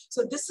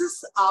 So this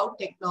is how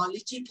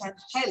technology can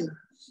help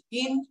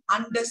in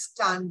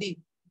understanding.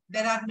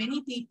 There are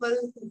many people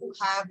who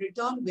have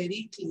written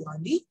very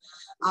clearly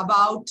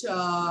about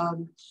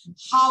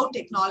how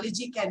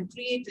technology can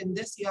create in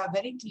this. You have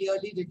very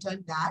clearly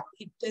written that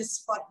it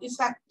is for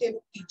effective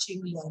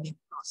teaching learning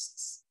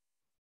process.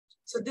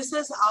 So this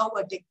is how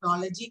a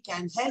technology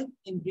can help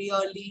in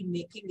really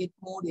making it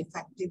more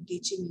effective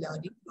teaching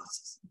learning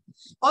process.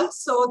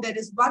 Also, there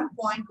is one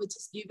point which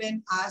is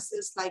given as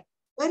is like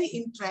very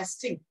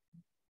interesting,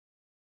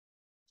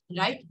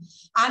 right?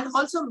 And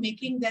also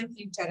making them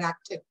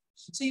interactive.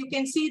 So you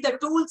can see the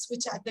tools,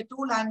 the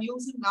tool I'm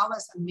using now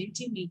as a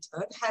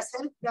Mentimeter has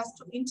helped us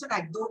to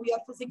interact, though we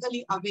are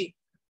physically away.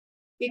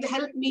 It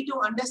helped me to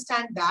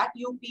understand that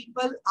you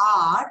people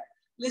are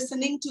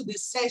listening to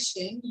this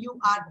session. You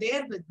are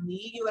there with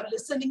me. You are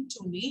listening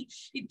to me.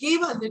 It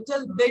gave a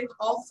little bit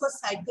of a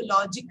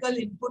psychological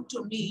input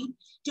to me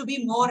to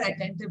be more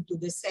attentive to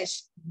this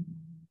session,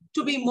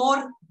 to be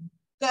more,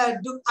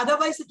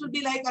 otherwise it will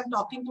be like I'm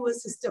talking to a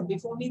system.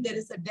 Before me, there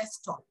is a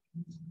desktop.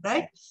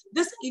 Right?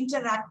 This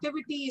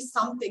interactivity is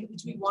something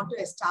which we want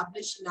to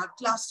establish in our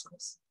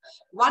classrooms.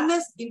 One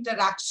is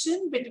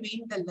interaction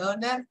between the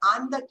learner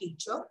and the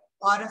teacher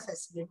or a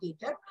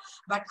facilitator,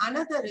 but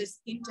another is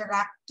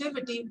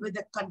interactivity with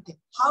the content.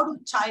 How do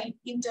child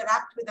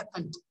interact with the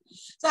content?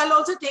 So I'll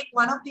also take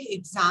one of the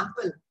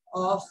example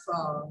of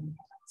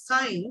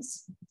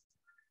science.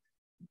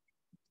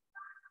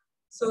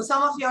 So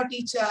some of your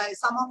teachers,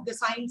 some of the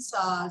science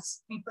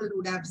people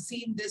would have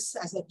seen this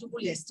as a tool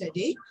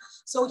yesterday.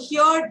 So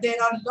here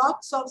there are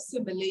lots of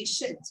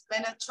simulations.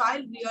 When a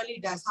child really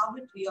does, how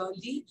it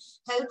really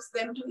helps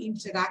them to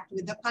interact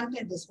with the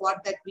content is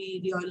what that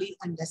we really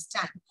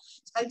understand.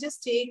 So I'll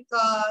just take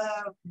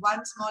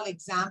one small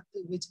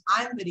example, which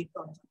I'm very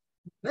comfortable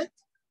with.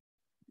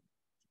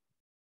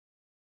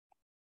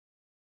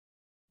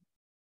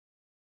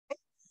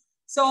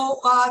 So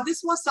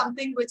this was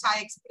something which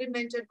I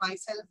experimented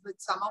myself with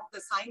some of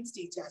the science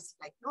teachers.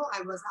 Like, no,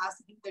 I was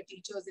asking the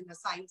teachers in the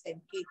science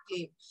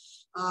NK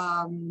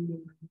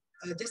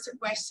just a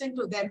question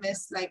to them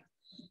is like,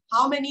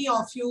 how many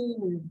of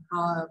you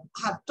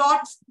have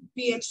taught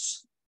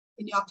pH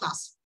in your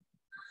classroom?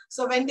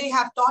 So when they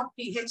have taught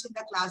pH in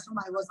the classroom,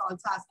 I was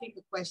also asking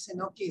the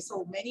question, okay,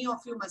 so many of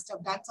you must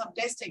have done some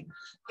testing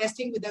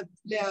with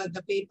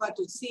the paper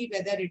to see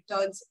whether it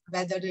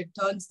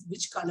turns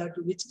which color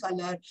to which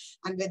color,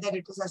 and whether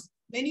it is as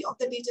many of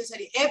the teachers said,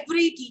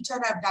 every teacher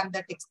have done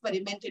that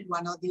experiment in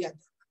one or the other.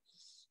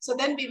 So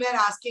then we were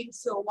asking,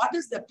 so what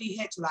is the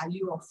pH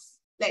value of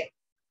lead?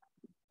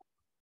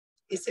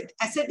 Is it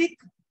acidic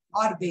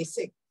or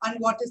basic? And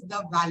what is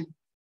the value?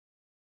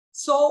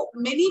 So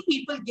many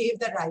people gave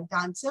the right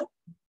answer.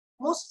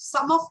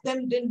 Some of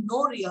them didn't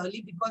know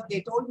really because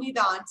they told me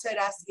the answer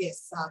as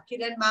yes.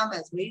 Kiran ma'am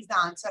has raised the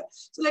answer.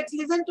 So let's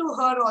listen to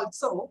her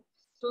also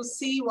to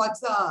see what's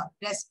the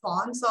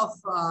response of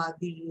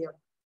the,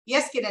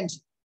 yes Kiran ji,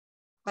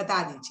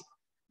 bata dijiye.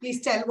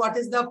 Please tell what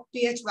is the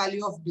pH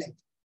value of blood.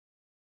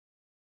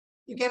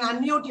 You can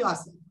unmute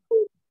yourself.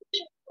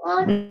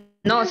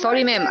 No,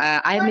 sorry, ma'am.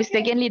 I have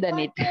mistakenly done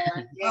it.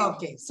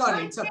 Okay,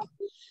 sorry, it's okay.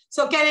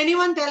 So can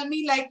anyone tell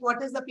me like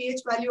what is the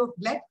pH value of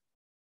blood?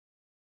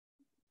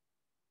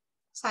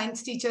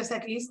 Science teachers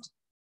at least.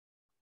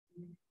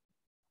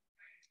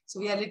 So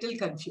we are a little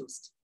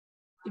confused.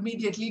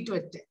 Immediately to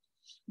it.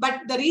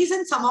 But the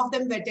reason some of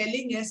them were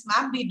telling is,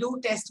 ma'am, we do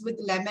test with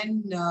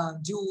lemon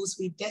juice,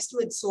 we test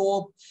with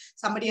soap.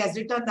 Somebody has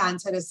written the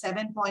answer is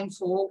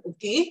 7.4,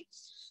 okay.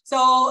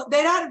 So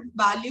there are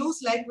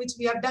values like which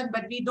we have done,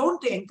 but we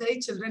don't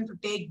encourage children to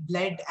take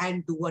blood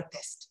and do a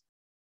test.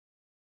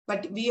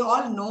 But we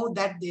all know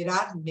that there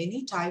are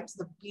many times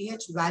the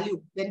pH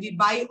value. When we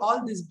buy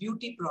all this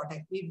beauty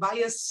product, we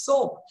buy a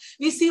soap,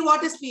 we see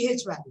what is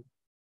pH value.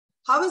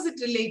 How is it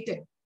related?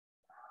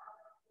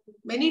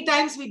 Many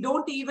times we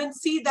don't even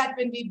see that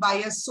when we buy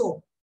a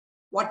soap.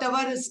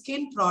 Whatever is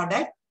skin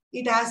product,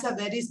 it has a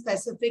very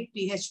specific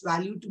pH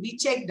value to be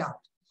checked out.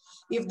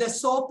 If the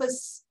soap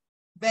is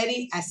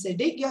very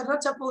acidic, you're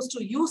not supposed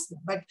to use it.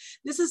 But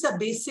this is a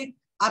basic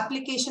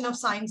application of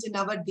science in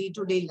our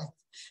day-to-day life.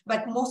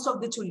 But most of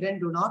the children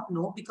do not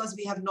know because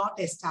we have not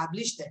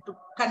established that to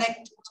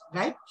connect it,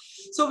 right?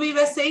 So we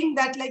were saying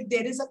that like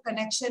there is a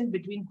connection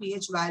between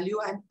pH value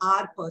and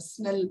our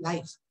personal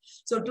life.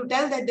 So to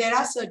tell that there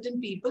are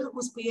certain people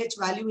whose pH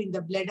value in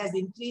the blood has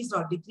increased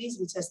or decreased,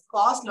 which has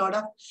caused a lot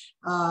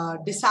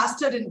of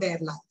disaster in their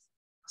life.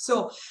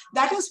 So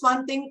that is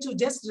one thing to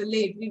just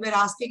relate. We were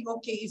asking,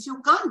 okay, if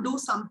you can't do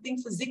something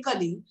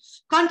physically,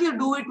 can't you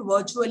do it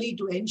virtually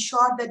to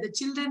ensure that the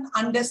children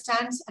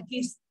understands at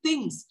least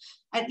things,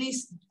 at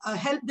least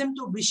help them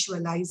to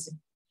visualize it.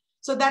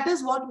 So that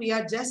is what we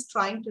are just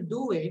trying to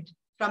do it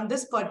from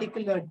this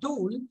particular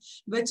tool,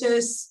 which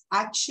is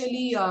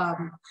actually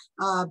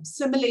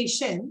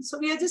simulation. So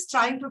we are just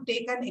trying to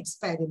take an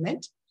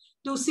experiment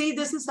to see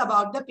this is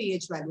about the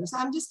pH values.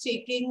 I'm just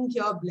taking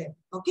your blood,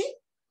 okay?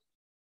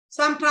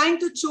 So I'm trying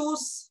to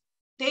choose,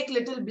 take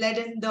little blood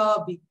in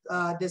the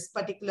this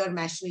particular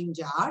measuring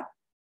jar.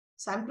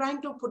 So I'm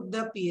trying to put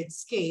the pH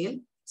scale, it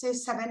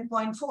says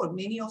 7.4.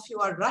 Many of you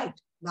are right.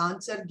 The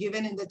answer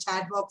given in the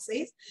chat box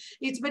says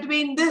it's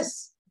between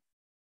this.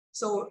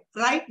 So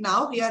right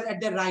now we are at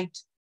the right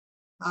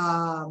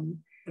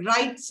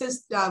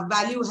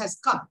value has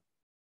come.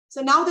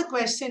 So now the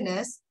question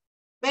is,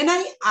 when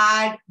I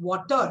add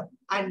water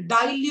and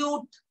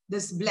dilute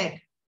this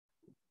blood,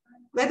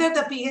 whether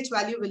the pH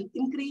value will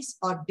increase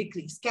or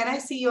decrease. Can I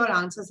see your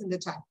answers in the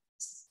chat?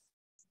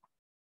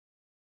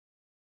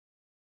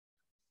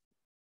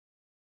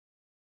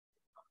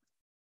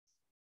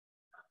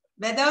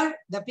 Whether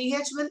the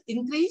pH will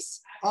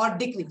increase or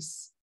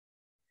decrease.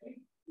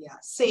 Yeah,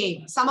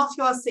 same. Some of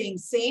you are saying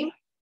same.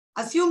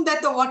 Assume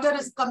that the water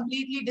is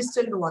completely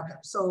distilled water.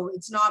 So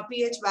it's not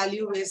pH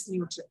value is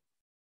neutral.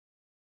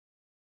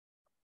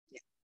 Yeah.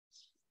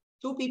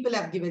 2 people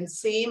have given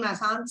same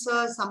as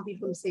answer. Some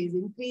people say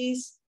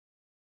increase.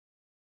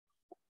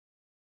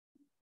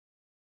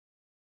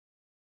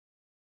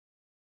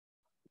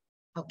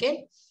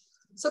 Okay.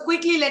 So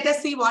quickly, let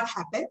us see what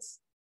happens.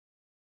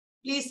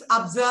 Please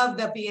observe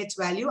the pH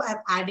value. I'm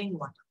adding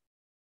water.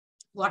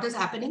 What is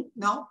happening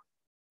now?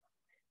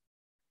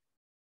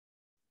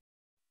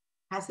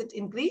 Has it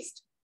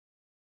increased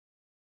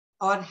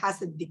or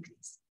has it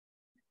decreased?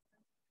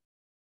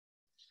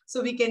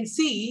 So we can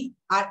see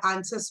our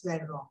answers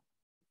were wrong,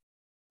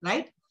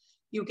 right?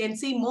 You can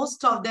see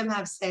most of them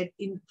have said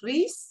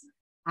increase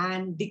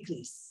and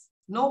decrease.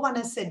 No one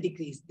has said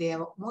decrease. They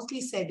have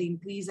mostly said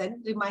increase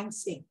and remain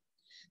same.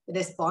 The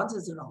response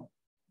is wrong.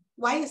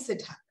 Why is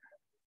it happening?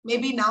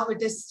 Maybe now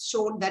it is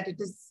shown that it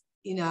is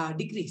in a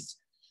decreased.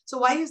 So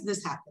why is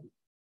this happening?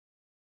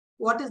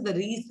 What is the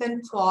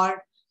reason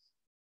for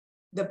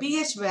the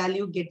pH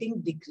value getting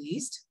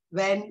decreased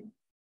when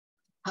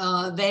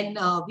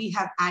we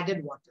have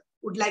added water?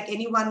 Would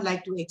anyone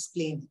like to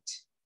explain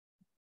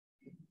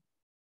it?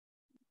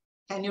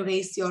 Can you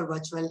raise your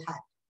virtual hand?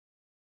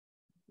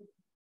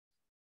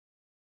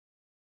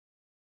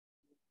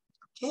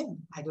 Okay,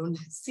 I don't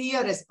see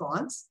a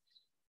response.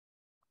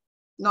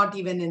 Not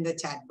even in the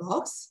chat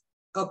box.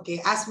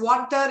 Okay, as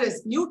water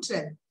is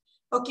neutral.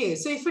 Okay,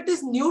 so if it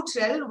is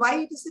neutral,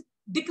 why is it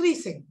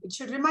decreasing? It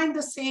should remain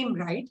the same,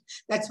 right?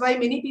 That's why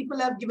many people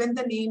have given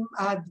the name,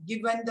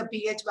 given the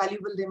pH value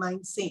will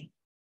remain same.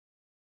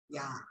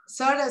 Yeah,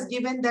 sir has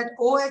given that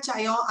OH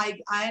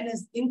ion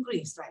is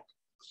increased, right?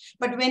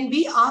 But when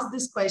we ask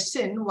this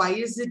question, why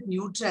is it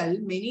neutral?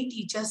 Many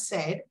teachers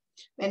said,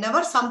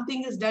 whenever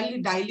something is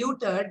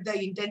diluted,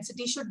 the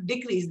intensity should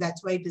decrease.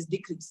 That's why it is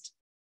decreased.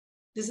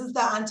 This is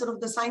the answer of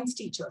the science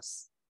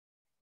teachers.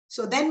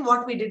 So then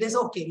what we did is,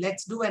 okay,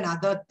 let's do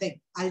another thing.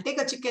 I'll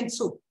take a chicken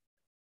soup.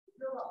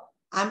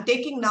 I'm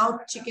taking now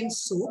chicken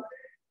soup.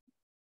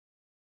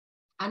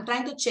 I'm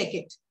trying to check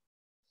it.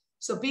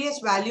 So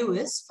pH value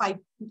is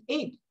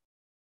 5.8.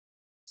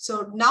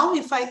 So now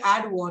if I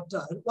add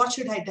water, what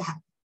should I have?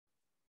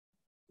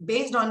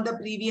 Based on the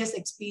previous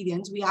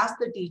experience, we asked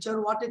the teacher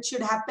what it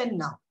should happen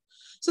now.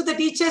 So the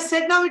teacher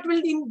said, now it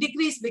will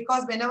decrease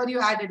because whenever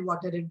you added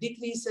water, it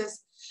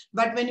decreases.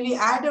 But when we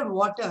added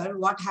water,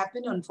 what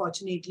happened,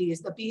 unfortunately,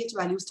 is the pH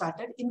value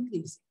started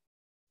increasing.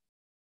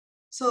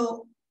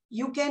 So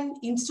you can,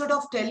 instead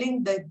of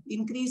telling the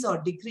increase or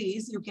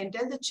decrease, you can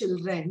tell the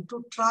children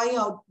to try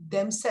out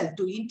themselves,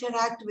 to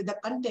interact with the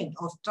content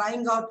of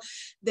trying out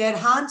their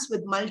hands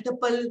with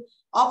multiple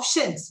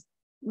options.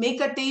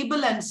 Make a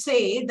table and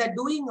say that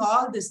doing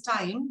all this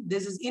time,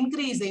 this is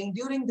increasing,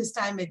 during this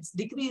time it's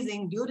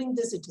decreasing, during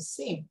this it is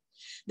same.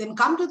 Then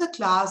come to the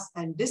class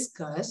and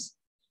discuss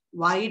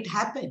why it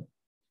happened.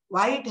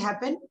 Why it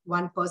happened?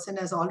 One person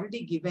has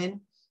already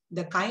given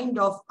the kind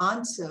of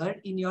answer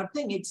in your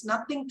thing. It's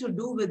nothing to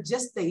do with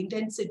just the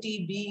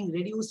intensity being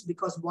reduced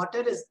because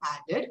water is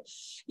added.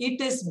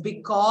 It is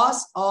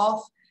because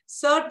of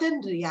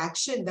certain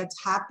reaction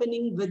that's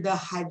happening with the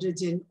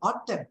hydrogen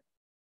atom,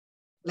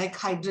 like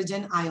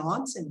hydrogen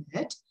ions in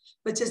it,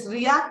 which is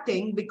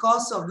reacting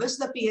because of which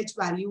the pH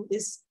value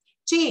is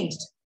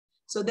changed.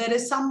 So there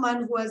is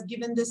someone who has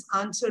given this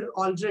answer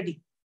already.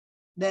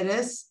 There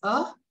is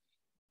a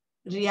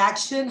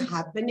reaction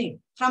happening.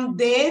 From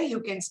there, you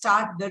can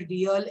start the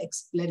real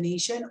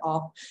explanation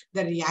of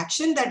the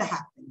reaction that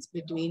happens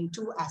between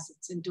two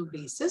acids and two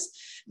bases.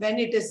 When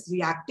it is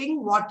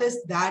reacting, what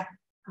is that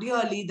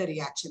really the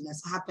reaction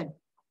has happened?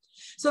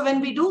 So when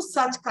we do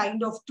such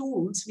kind of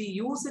tools, we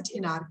use it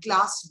in our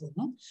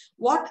classroom.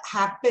 What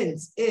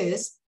happens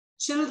is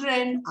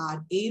children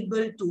are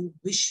able to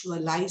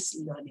visualize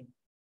learning.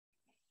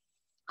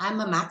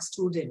 I'm a math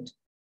student,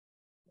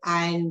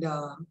 and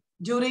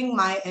during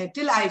my,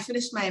 till I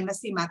finished my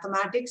MSc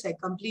Mathematics, I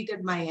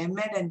completed my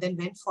MEd and then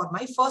went for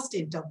my first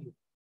interview.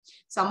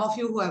 Some of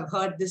you who have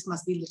heard this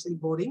must be a little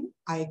boring.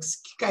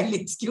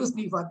 Kindly excuse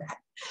me for that.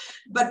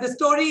 But the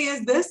story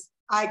is this.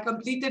 I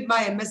completed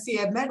my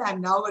MSc MEd.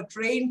 I'm now a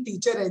trained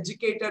teacher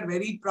educator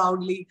very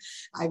proudly.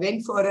 I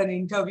went for an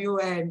interview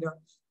and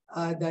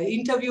the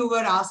interviewer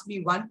asked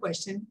me one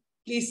question.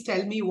 Please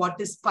tell me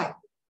what is pi.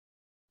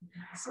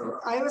 So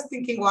I was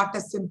thinking, what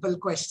a simple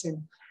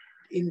question.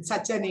 In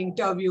such an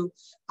interview,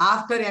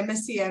 after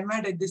MSc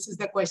MEd, this is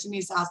the question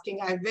he's asking.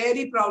 I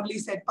very proudly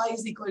said pi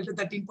is equal to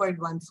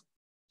 13.14.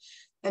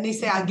 Then he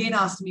said, again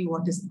asked me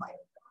what is pi.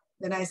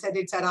 Then I said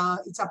it's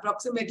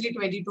approximately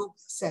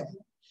 22.7.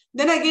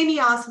 Then again he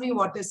asked me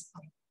what is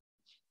pi.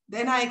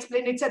 Then I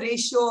explained it's a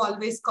ratio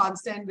always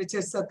constant, which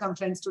is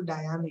circumference to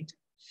diameter.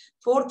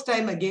 Fourth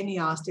time again he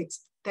asked,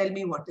 tell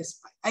me what is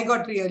pi. I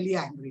got really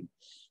angry.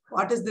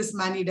 What is this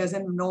man? He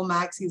doesn't know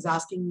max. He's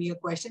asking me a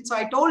question. So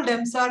I told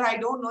him, sir, I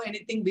don't know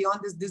anything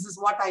beyond this. This is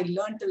what I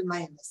learned till my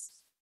MS.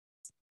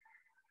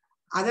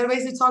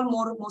 Otherwise, it's all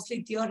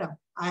mostly theorem.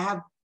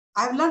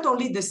 I've learned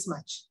only this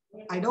much.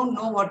 I don't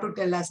know what to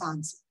tell as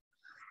answer.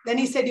 Then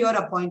he said, you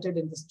are appointed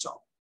in this job.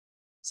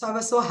 So I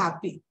was so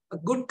happy. A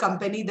good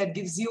company that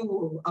gives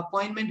you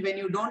appointment when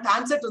you don't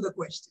answer to the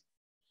question.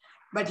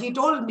 But he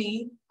told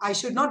me, I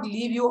should not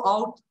leave you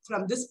out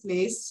from this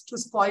place to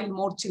spoil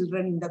more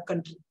children in the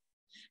country.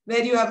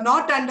 Where you have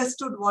not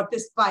understood what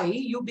is pi,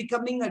 you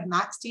becoming a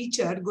maths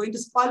teacher going to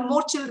spoil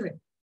more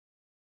children.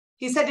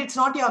 He said, it's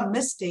not your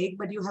mistake,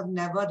 but you have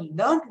never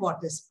learned what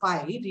is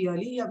pi.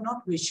 Really, you have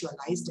not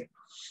visualized it.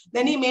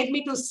 Then he made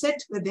me to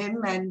sit with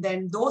him. And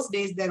then those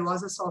days, there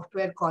was a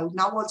software called,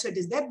 now also it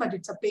is there, but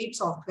it's a paid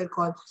software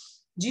called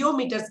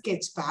Geometer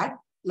Sketchpad.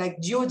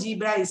 Like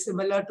GeoGebra is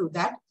similar to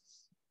that.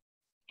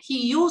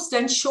 He used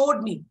and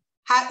showed me.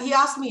 He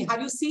asked me,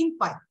 have you seen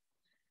pi?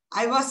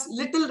 I was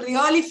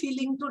really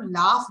feeling to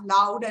laugh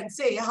loud and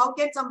say, how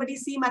can somebody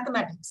see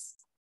mathematics?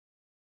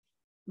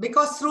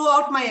 Because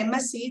throughout my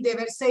MSc, they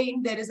were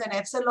saying there is an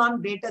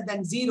epsilon greater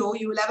than 0,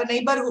 you will have a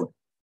neighborhood.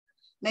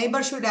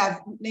 Neighbor should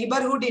have,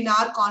 neighborhood in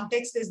our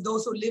context is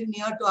those who live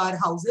near to our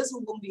houses,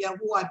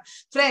 who are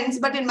friends.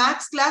 But in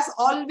maths class,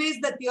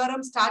 always the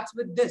theorem starts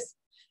with this.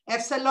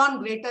 Epsilon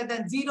greater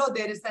than 0,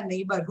 there is a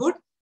neighborhood.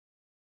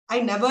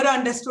 I never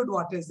understood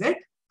what is it.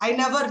 I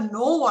never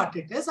know what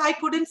it is. I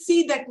couldn't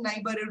see that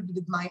neighborhood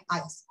with my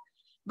eyes.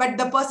 But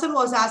the person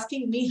was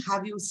asking me,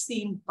 have you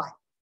seen pi?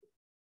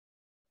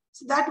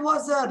 So that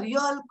was a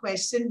real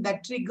question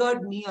that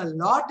triggered me a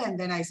lot. And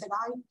then I said,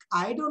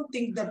 I don't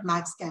think that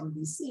maths can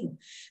be seen.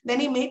 Then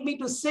he made me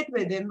to sit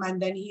with him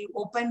and then he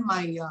opened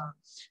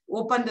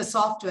the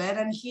software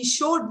and he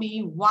showed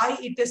me why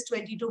it is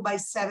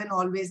 22/7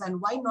 always and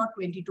why not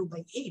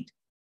 22/8.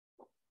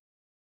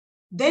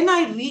 Then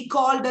I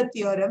recalled a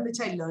theorem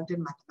which I learned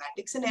in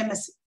mathematics in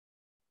MSc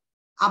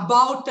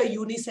about a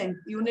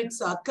unit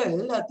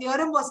circle. A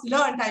theorem was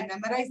learned. I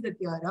memorized the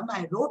theorem.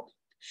 I wrote.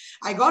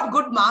 I got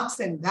good marks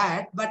in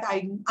that, but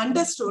I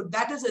understood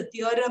that is a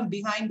theorem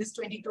behind this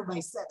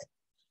 22/7,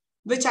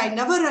 which I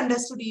never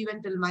understood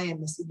even till my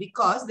MSc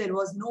because there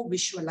was no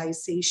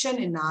visualization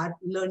in our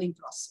learning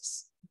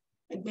process.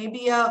 It may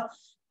be a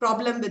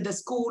problem with the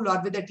school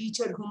or with the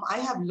teacher whom I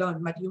have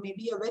learned, but you may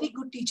be a very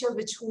good teacher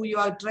who you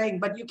are trying,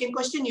 but you can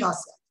question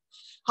yourself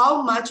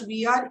how much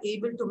we are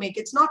able to make.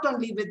 It's not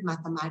only with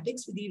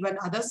mathematics, with even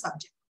other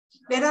subjects.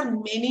 There are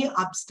many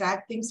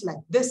abstract things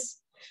like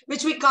this,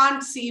 which we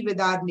can't see with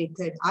our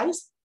naked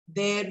eyes,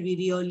 there we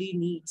really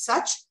need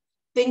such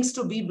things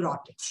to be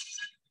brought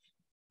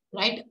in.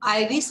 Right?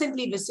 I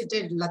recently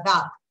visited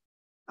Ladakh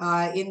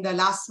in the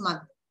last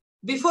month.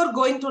 Before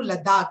going to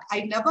Ladakh,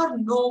 I never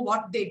know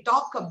what they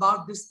talk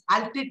about this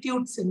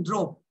altitude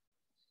syndrome.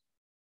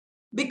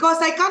 Because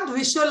I can't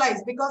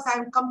visualize, because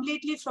I'm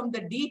completely from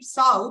the deep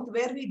south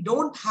where we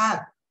don't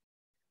have.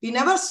 We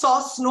never saw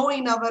snow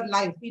in our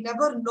life. We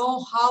never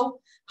know how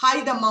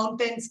high the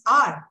mountains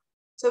are.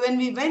 So when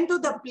we went to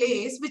the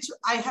place, which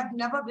I have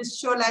never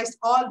visualized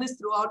all this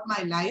throughout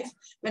my life,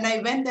 when I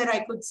went there,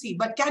 I could see.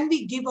 But can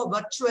we give a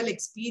virtual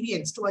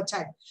experience to a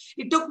child?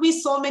 It took me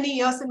so many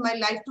years in my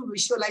life to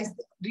visualize,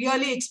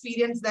 really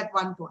experience that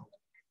one point.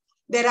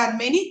 There are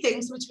many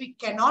things which we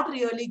cannot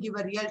really give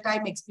a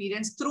real-time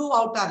experience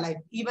throughout our life.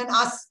 Even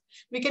us,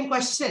 we can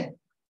question.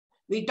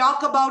 We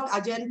talk about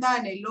Ajanta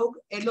and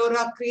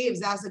Ellora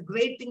caves as a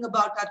great thing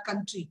about our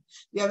country.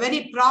 We are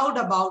very proud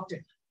about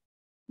it.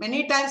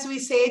 Many times we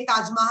say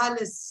Taj Mahal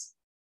is,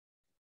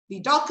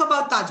 we talk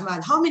about Taj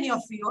Mahal. How many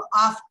of you,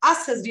 of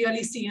us has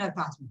really seen a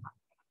Taj Mahal?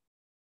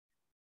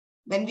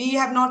 When we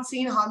have not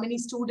seen, how many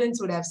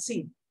students would have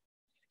seen?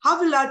 How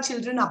will our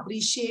children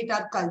appreciate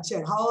our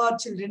culture? How our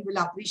children will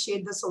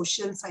appreciate the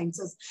social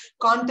sciences,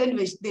 content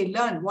which they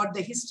learn, what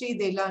the history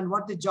they learn,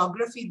 what the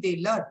geography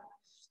they learn?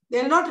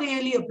 They'll not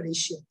really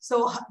appreciate.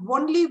 So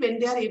only when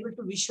they are able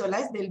to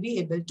visualize, they'll be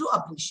able to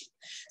appreciate.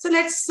 So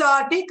let's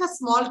take a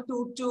small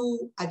tour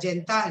to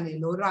Ajanta and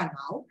Ellora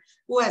now,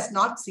 who has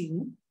not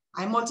seen.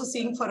 I'm also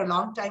seeing for a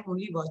long time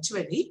only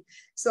virtually.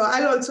 So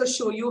I'll also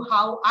show you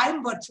how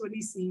I'm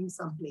virtually seeing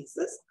some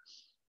places.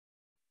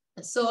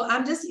 So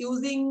I'm just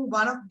using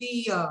one of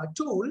the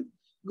tool,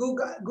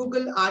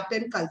 Google Art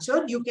and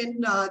Culture. You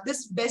can,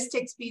 this best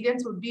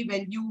experience would be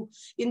when you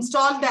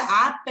install the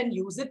app and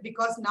use it,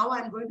 because now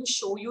I'm going to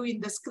show you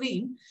in the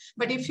screen.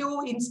 But if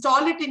you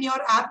install it in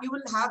your app, you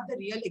will have the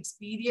real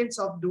experience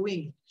of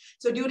doing it.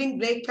 So during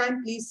break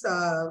time, please,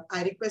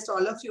 I request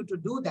all of you to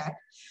do that.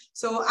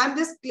 So I'm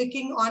just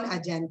clicking on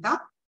Ajanta.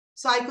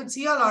 So I could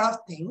see a lot of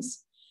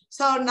things.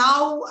 So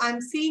now I'm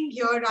seeing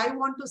here, I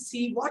want to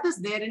see what is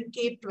there in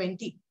Cave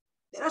 20.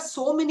 There are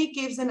so many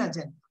caves in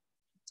Ajanta.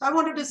 So I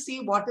wanted to see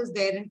what is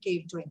there in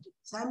Cave 20.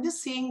 So I'm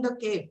just seeing the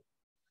cave.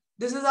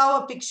 This is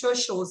how a picture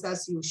shows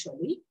us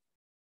usually,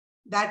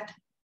 that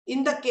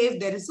in the cave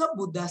there is a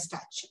Buddha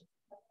statue.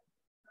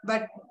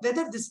 But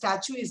whether the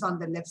statue is on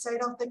the left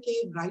side of the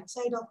cave, right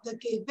side of the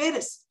cave, where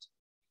is it?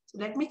 So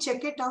let me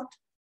check it out.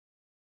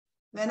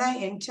 When I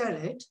enter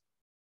it,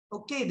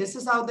 okay, this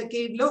is how the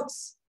cave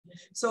looks.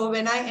 So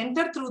when I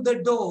enter through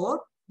the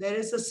door, there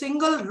is a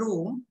single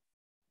room.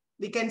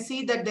 We can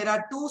see that there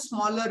are two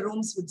smaller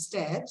rooms with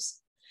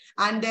steps,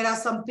 and there are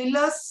some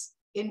pillars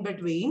in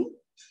between.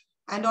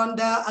 And on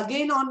the,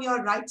 again on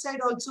your right side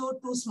also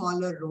two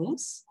smaller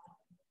rooms.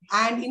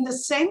 And in the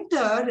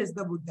center is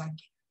the Buddha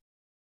cave.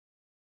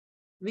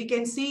 We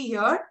can see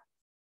here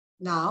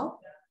now.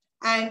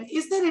 And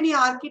is there any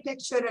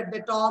architecture at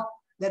the top?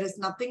 There is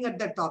nothing at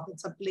the top.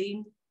 It's a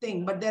plain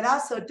thing, but there are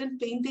certain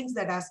paintings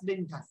that has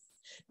been done.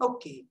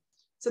 Okay.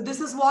 So this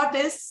is what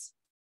is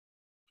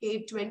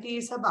Cave 20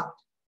 is about.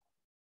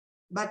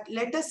 But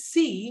let us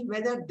see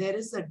whether there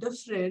is a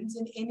difference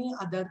in any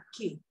other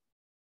cave.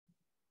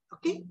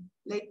 Okay,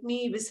 let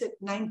me visit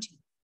 19.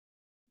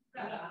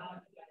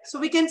 So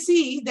we can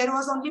see there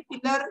was only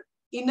pillar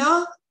in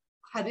a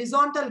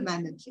horizontal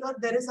manner. Here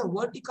there is a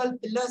vertical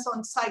pillars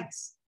on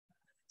sides.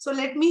 So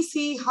let me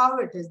see how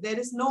it is. There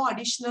is no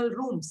additional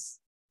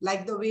rooms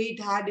like the way it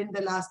had in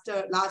the last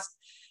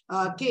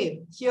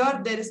cave.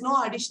 Here there is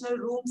no additional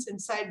rooms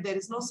inside. There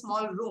is no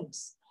small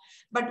rooms.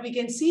 But we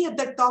can see at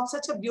the top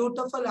such a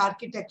beautiful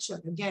architecture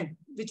again,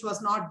 which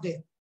was not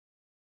there.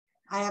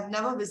 I have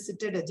never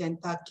visited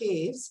Ajanta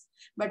caves,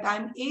 but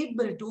I'm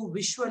able to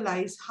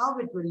visualize how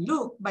it will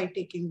look by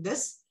taking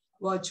this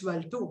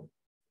virtual tool.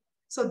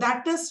 So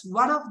that is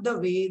one of the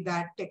ways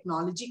that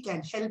technology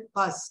can help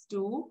us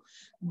to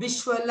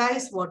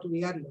visualize what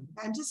we are learning.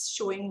 I'm just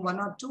showing one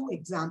or two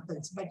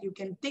examples, but you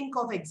can think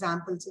of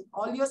examples in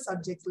all your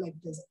subjects like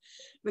this,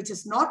 which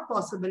is not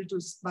possible to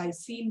be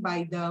seen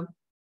by the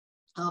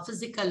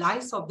physical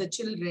eyes of the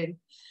children,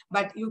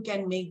 but you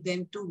can make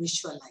them to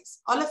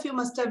visualize. All of you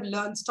must have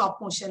learned stop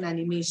motion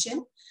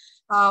animation.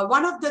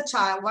 One of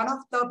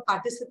the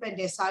participant,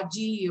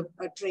 SRG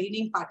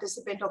training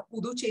participant of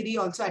Puducherry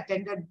also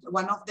attended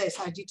one of the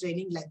SRG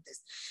training like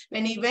this.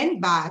 When he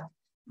went back,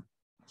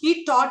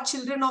 he taught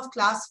children of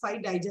class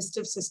 5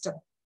 digestive system,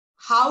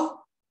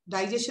 how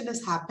digestion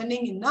is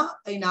happening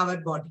in our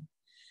body.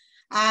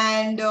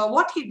 And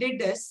what he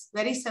did is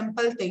very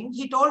simple thing.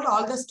 He told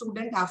all the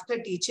students after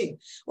teaching,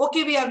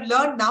 okay, we have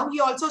learned now. He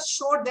also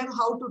showed them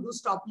how to do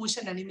stop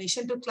motion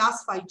animation to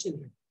class 5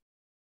 children.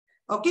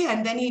 Okay,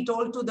 and then he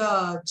told to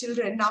the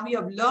children, now we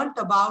have learned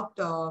about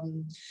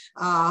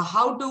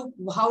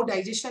how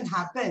digestion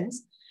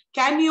happens.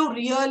 Can you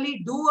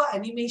really do an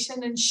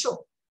animation and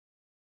show?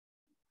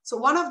 So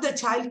one of the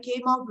child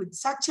came out with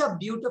such a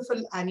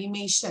beautiful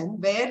animation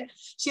where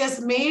she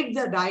has made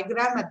the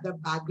diagram at the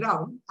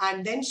background,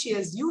 and then she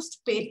has used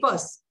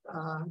papers,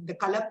 the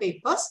color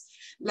papers,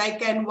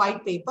 like and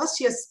white papers.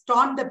 She has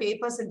torn the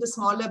papers into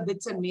smaller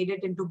bits and made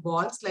it into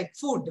balls like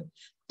food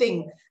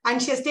thing.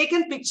 And she has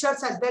taken pictures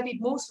such that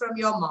it moves from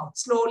your mouth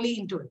slowly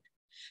into it.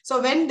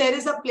 So when there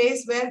is a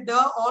place where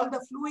all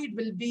the fluid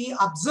will be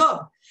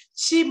absorbed,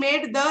 she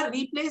made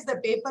replace the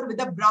paper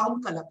with a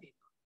brown color paper.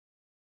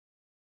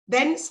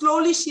 Then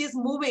slowly she is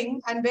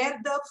moving, and where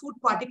the food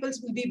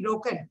particles will be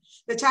broken,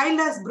 the child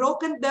has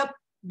broken the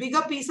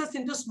bigger pieces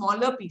into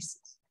smaller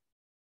pieces.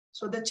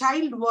 So the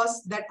child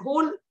that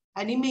whole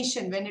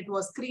animation, when it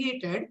was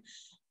created,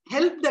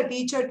 helped the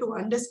teacher to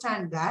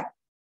understand that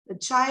the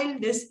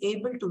child is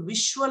able to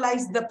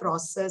visualize the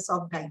process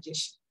of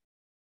digestion.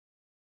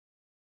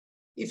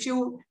 If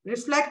you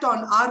reflect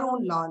on our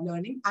own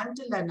learning,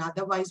 until and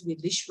otherwise we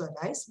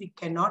visualize, we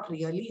cannot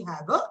really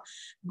have a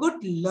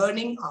good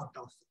learning out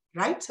of it,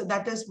 right? So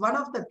that is one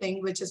of the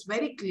things which is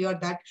very clear,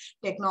 that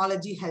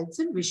technology helps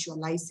in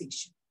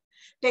visualization.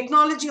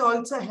 Technology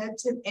also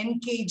helps in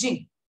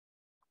engaging.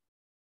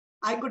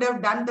 I could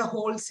have done the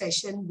whole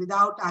session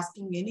without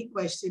asking any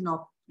question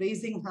of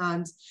raising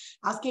hands,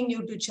 asking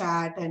you to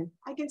chat, and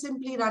I can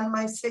simply run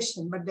my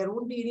session, but there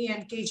won't be any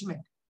engagement.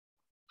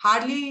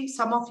 Hardly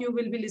some of you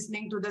will be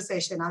listening to the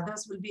session.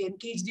 Others will be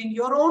engaged in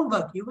your own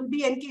work. You will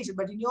be engaged,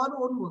 but in your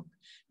own work,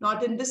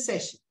 not in this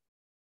session.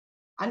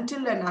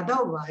 Until and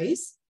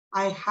otherwise,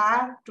 I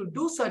have to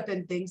do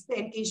certain things. The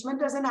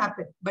engagement doesn't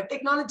happen, but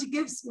technology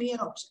gives me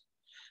an option.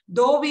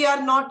 Though we are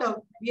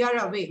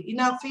away. In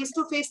our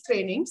face-to-face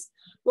trainings,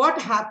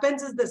 what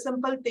happens is the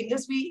simple thing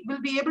is we will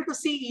be able to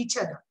see each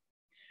other.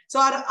 So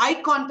our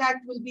eye contact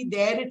will be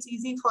there. It's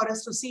easy for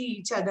us to see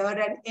each other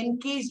and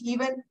engage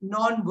even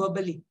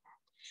non-verbally.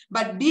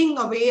 But being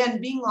away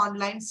and being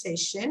online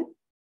session,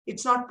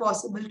 it's not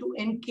possible to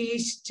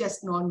engage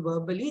just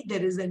non-verbally.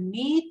 There is a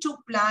need to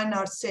plan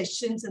our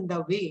sessions in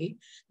the way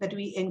that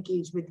we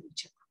engage with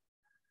each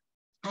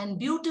other. And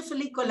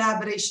beautifully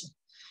collaboration.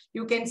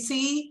 You can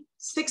see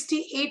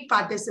 68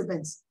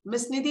 participants.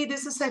 Ms. Nidhi,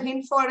 this is a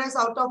hint for us.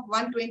 Out of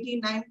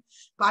 129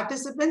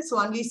 participants,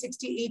 only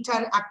 68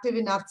 are active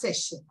in our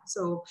session.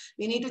 So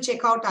we need to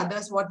check out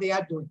others, what they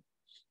are doing,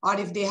 or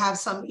if they have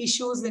some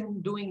issues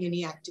in doing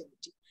any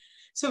activity.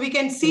 So we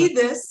can see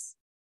this,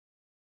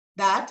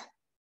 that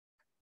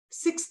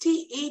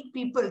 68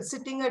 people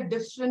sitting at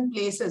different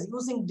places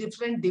using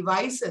different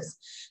devices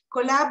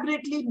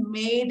collaboratively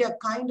made a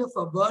kind of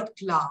a word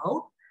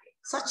cloud,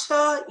 such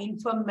an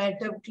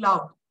informative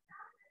cloud.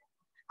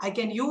 I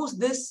can use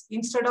this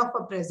instead of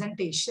a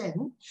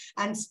presentation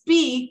and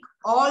speak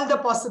all the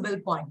possible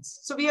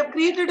points. So we have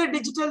created a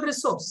digital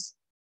resource.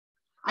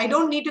 I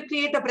don't need to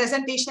create a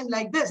presentation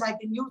like this. I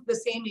can use the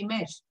same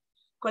image.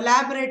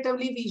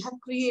 Collaboratively, we have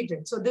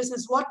created. So this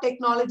is what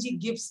technology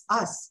gives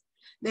us.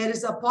 There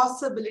is a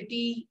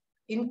possibility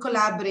in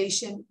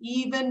collaboration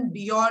even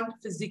beyond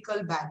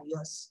physical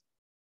barriers.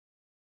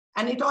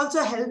 And it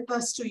also helps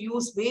us to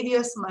use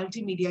various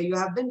multimedia. You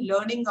have been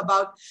learning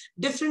about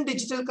different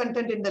digital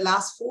content in the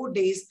last 4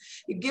 days.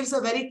 It gives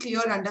a very clear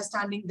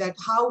understanding that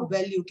how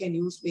well you can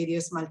use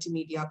various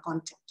multimedia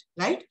content,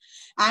 right?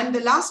 And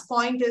the last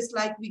point is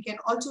like we can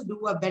also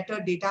do a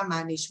better data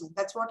management.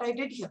 That's what I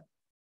did here.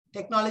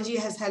 Technology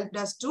has helped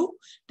us to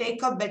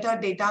take up better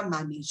data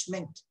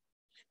management,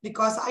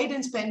 because I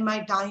didn't spend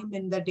my time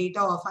in the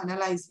data of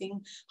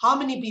analyzing how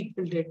many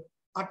people did.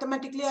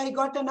 Automatically, I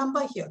got a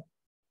number here.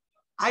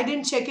 I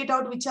didn't check it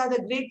out, which are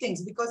the great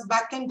things, because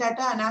backend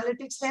data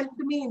analytics helped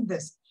me in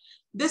this.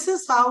 This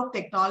is how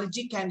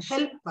technology can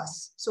help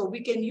us. So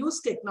we can use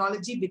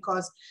technology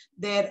because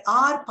there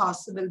are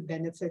possible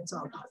benefits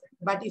out of it.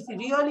 But if you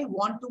really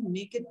want to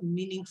make it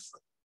meaningful,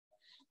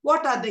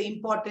 what are the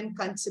important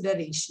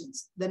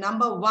considerations? The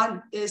number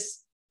one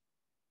is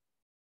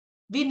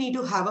we need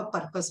to have a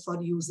purpose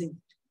for using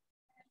it.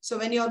 So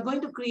when you're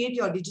going to create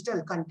your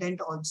digital content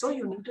also,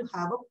 you need to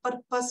have a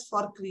purpose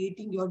for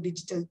creating your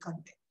digital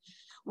content.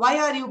 Why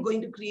are you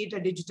going to create a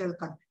digital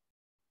content?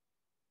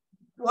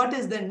 What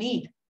is the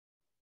need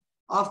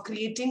of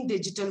creating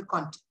digital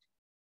content?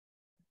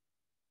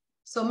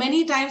 So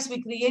many times we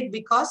create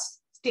because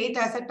state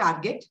has a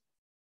target.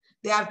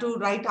 They have to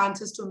write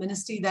answers to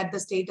ministry that the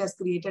state has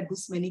created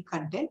this many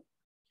content.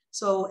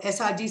 So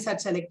SRGs are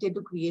selected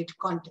to create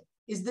content.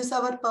 Is this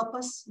our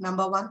purpose?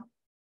 Number one.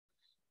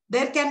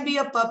 There can be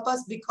a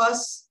purpose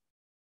because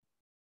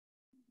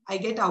I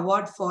get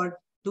award for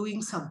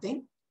doing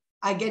something.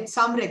 I get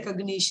some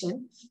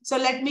recognition. So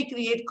let me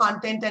create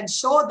content and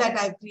show that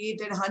I've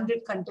created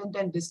 100 content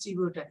and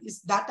distributed.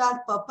 Is that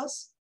our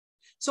purpose?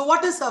 So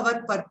what is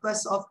our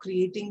purpose of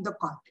creating the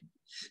content?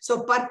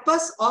 So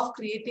purpose of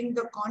creating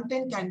the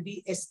content can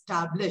be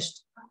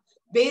established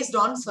based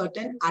on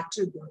certain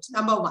attributes.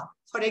 Number one,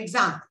 for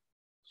example,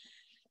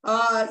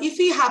 if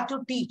we have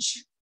to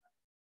teach,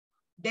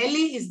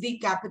 Delhi is the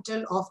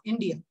capital of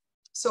India.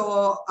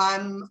 So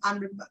I'm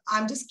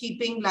just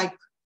keeping like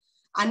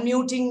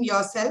unmuting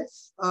yourself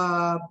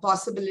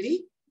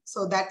possibility,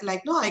 so that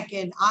like, no, I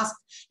can ask,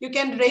 you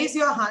can raise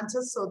your hands,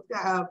 so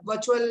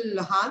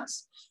virtual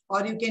hands,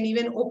 or you can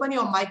even open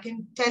your mic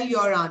and tell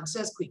your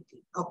answers quickly.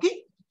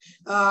 Okay.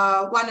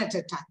 one at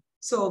a time.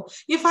 So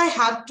if I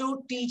have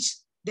to teach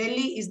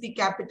Delhi is the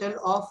capital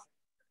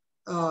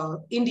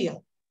of India,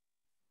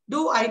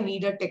 do I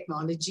need a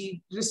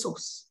technology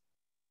resource?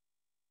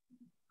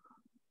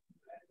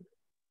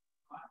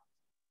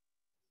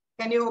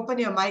 Can you open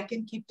your mic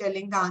and keep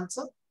telling the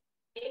answer?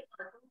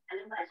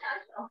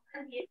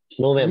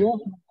 No, ma'am.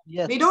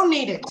 Yes. We don't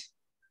need it.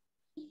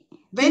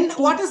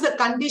 What is the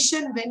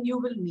condition when you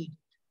will need?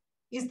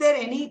 Is there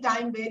any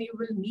time where you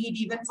will need,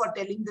 even for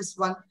telling this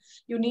one,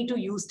 you need to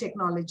use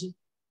technology?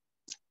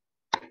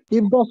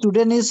 If the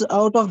student is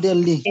out of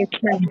Delhi.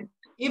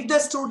 If the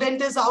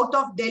student is out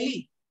of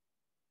Delhi.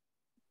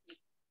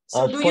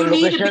 So do For you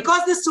need, location?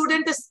 because the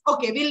student is,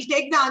 okay, we'll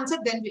take the answer,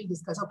 then we'll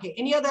discuss. Okay,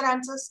 any other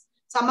answers?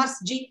 Samars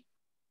Ji?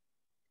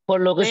 For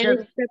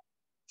location,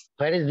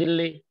 where is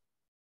Delhi?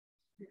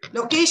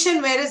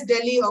 Location, where is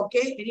Delhi?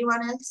 Okay,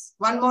 anyone else?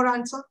 One more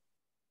answer.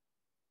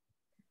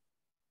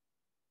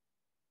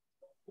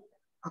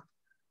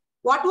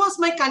 What was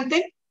my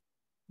content?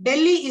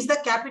 Delhi is the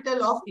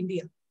capital of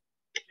India.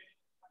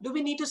 Do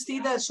we need to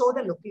show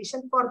the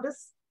location for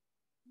this?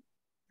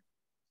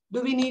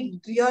 Do we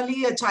need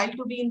really a child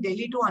to be in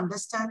Delhi to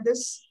understand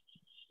this?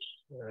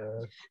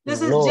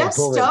 This is just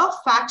a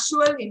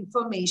factual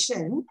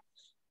information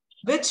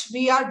which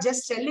we are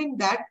just telling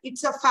that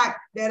it's a fact.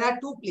 There are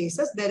two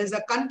places. There is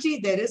a country,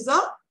 there is a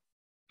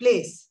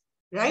place,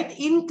 right?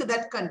 In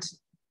that country.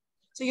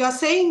 So you are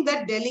saying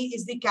that Delhi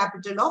is the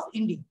capital of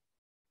India.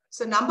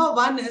 So number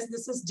one is,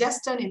 this is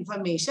just an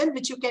information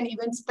which you can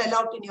even spell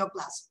out in your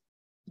class.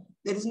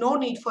 There is no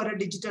need for a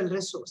digital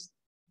resource.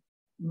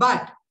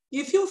 But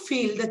if you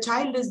feel the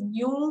child is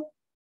new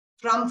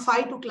from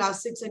 5 to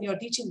class 6 and you're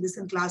teaching this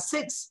in class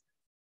 6,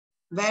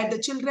 where the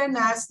children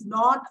has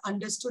not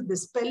understood the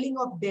spelling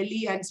of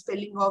Delhi and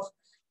spelling of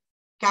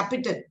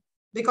capital,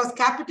 because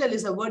capital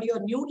is a word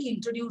you're newly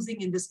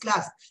introducing in this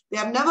class. They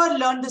have never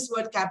learned this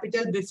word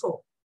capital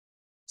before.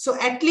 So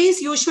at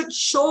least you should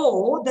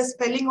show the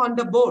spelling on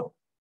the board,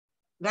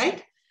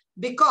 right?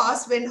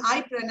 Because when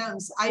I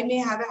pronounce, I may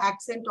have an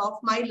accent of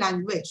my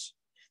language.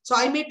 So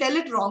I may tell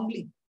it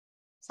wrongly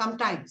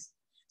sometimes.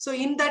 So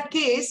in that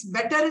case,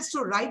 better is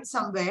to write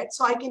somewhere.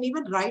 So I can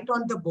even write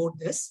on the board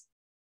this.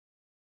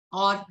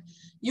 Or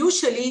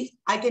usually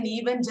I can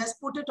even just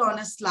put it on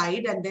a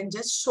slide and then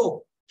just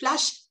show,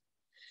 flash.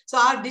 So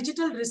our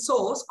digital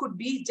resource could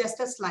be just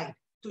a slide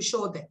to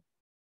show them.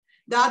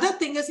 The other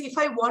thing is, if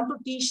I want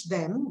to teach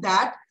them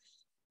that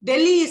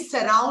Delhi is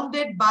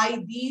surrounded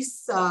by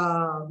these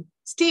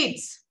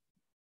states,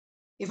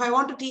 if I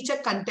want to teach a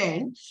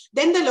content,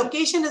 then the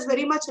location is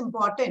very much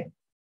important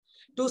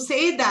to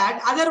say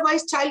that,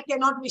 otherwise child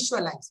cannot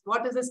visualize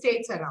what is the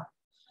states around.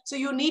 So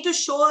you need to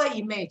show an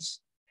image.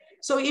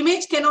 So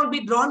image cannot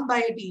be drawn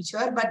by a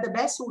teacher, but the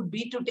best would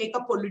be to take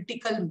a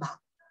political map,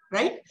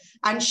 right?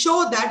 And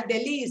show that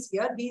Delhi is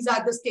here. These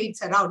are the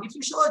states around. If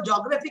you show a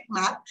geographic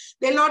map,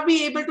 they'll not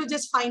be able to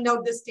just find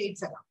out the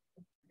states around.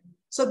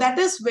 So that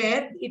is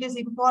where it is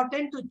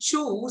important to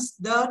choose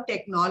the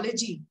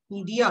technology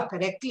media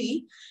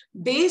correctly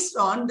based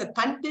on the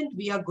content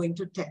we are going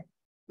to tell.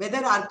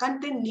 Whether our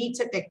content needs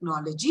a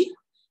technology,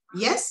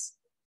 yes.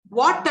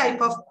 What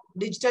type of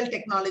digital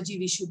technology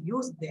we should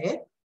use there,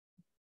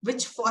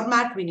 which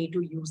format we need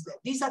to use there.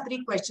 These are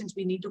 3 questions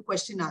we need to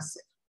question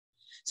ourselves.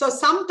 So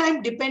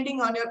sometime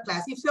depending on your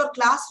class, if your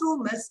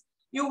classroom is,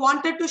 you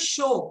wanted to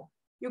show,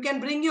 you can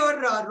bring your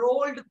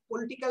rolled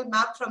political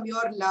map from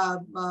your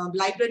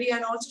library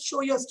and also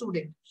show your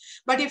student.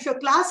 But if your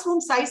classroom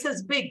size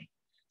is big,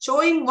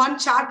 showing one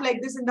chart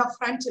like this in the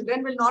front,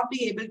 children will not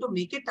be able to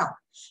make it out.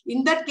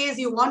 In that case,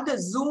 you want a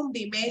zoomed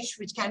image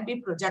which can be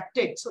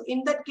projected. So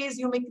in that case,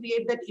 you may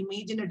create that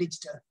image in a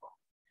digital form.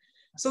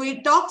 So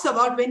it talks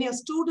about when your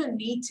student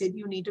needs it,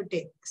 you need to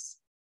take this.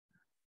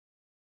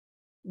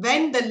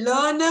 When the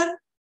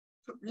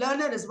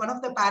learner is one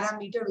of the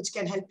parameters which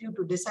can help you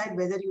to decide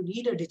whether you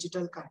need a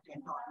digital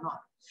content or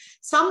not.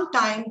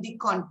 Sometimes the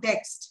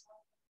context,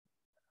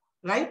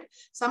 right?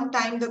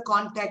 Sometimes the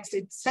context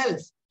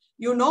itself.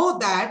 You know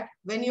that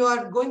when you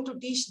are going to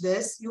teach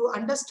this, you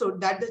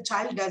understood that the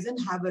child doesn't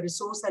have a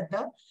resource at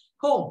the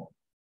home.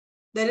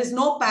 There is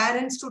no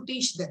parents to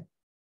teach them,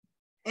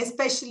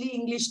 especially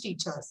English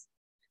teachers,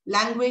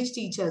 language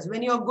teachers.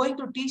 When you are going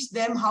to teach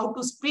them how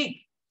to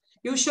speak,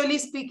 usually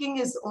speaking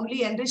is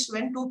only enriched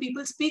when 2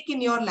 people speak in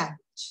your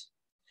language.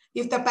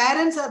 If the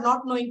parents are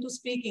not knowing to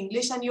speak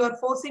English and you are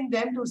forcing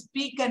them to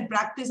speak and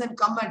practice and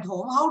come at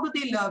home, how do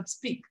they learn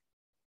speak?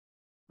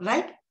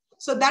 Right?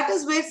 So that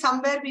is where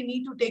somewhere we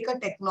need to take a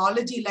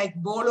technology like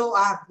Bolo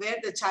app, where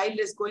the child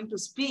is going to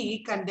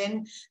speak and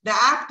then the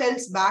app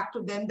tells back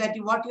to them that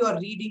what you are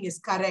reading is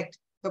correct.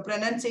 The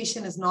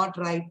pronunciation is not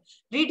right.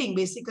 Reading,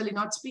 basically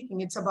not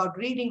speaking. It's about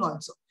reading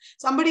also.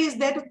 Somebody is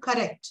there to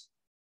correct.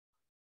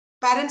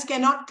 Parents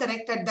cannot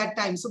correct at that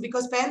time. So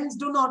because parents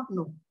do not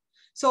know.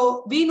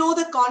 So we know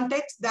the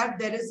context that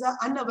there is an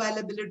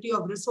unavailability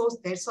of resource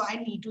there. So I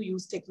need to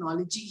use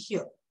technology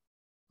here.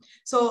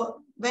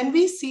 So when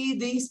we see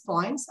these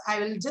points, I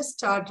will just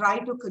try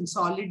to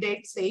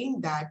consolidate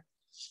saying that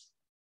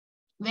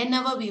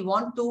whenever we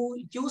want to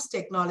use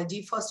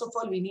technology, first of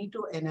all, we need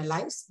to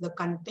analyze the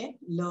content,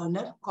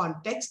 learner,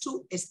 context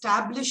to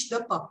establish the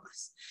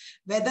purpose,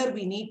 whether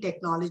we need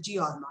technology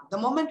or not. The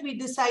moment we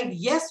decide,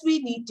 yes,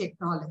 we need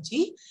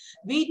technology,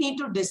 we need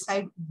to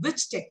decide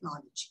which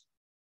technology,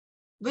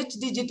 which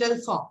digital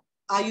form.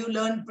 Are you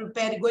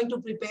going to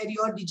prepare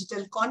your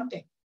digital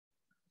content?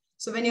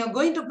 So when you're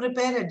going to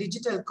prepare a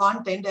digital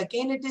content,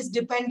 again, it is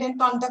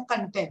dependent on the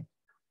content.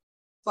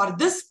 For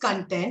this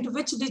content,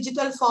 which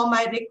digital form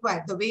I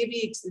require, the way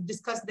we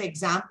discussed the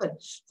example.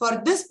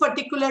 For this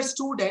particular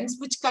students,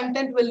 which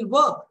content will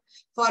work?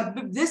 For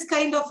this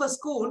kind of a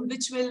school,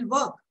 which will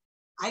work?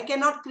 I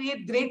cannot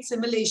create great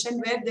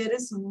simulation where there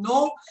is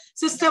no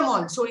system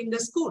also in the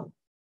school,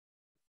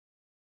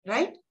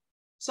 right?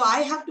 So I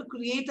have to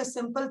create a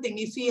simple thing.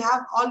 If we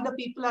have all the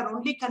people are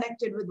only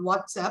connected with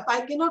WhatsApp,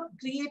 I cannot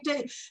create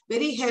a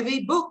very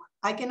heavy book.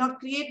 I cannot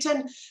create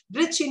an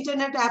rich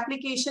internet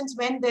applications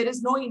when there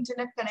is no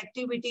internet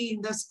connectivity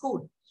in the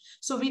school.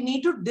 So we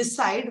need to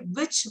decide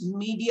which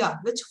media,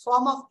 which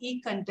form of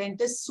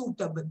e-content is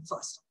suitable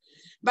first.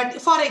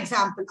 But for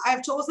example, I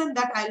have chosen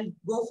that I'll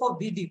go for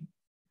video.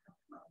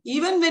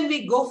 Even when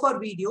we go for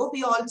video,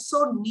 we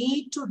also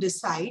need to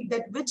decide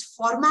that which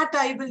format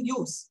I will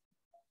use.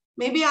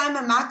 Maybe I'm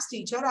a maths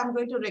teacher. I'm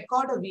going to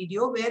record a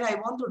video where I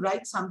want to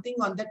write something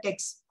on the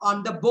text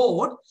on the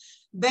board,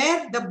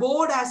 where the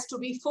board has to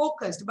be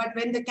focused. But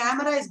when the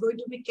camera is going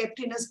to be kept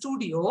in a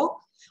studio,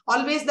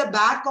 always the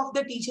back of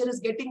the teacher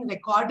is getting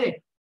recorded.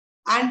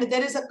 And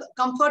there is a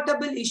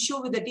comfortable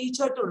issue with the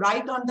teacher to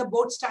write on the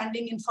board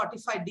standing in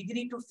 45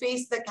 degrees to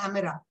face the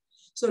camera.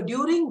 So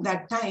during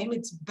that time,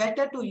 it's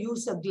better to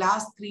use a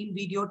glass screen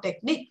video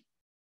technique.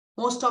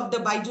 Most of the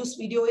Byju's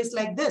video is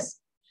like this.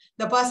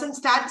 The person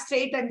stands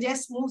straight and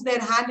just moves their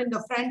hand in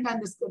the front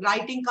and the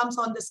writing comes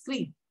on the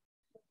screen,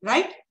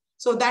 right?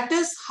 So that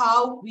is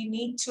how we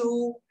need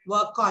to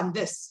work on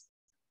this,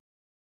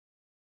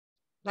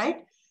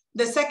 right?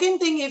 The second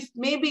thing, if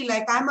maybe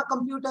like I'm a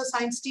computer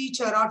science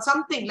teacher or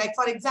something, like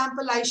for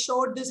example, I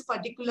showed this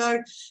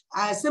particular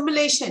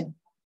simulation.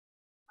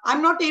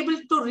 I'm not able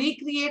to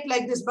recreate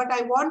like this, but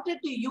I wanted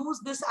to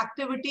use this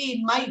activity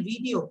in my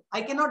video.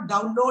 I cannot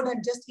download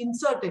and just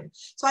insert it.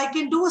 So I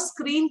can do a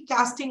screen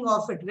casting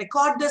of it,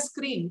 record the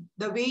screen,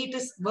 the way it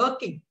is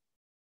working.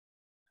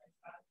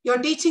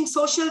 You're teaching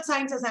social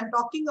sciences. I'm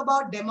talking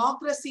about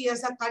democracy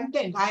as a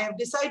content. I have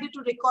decided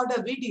to record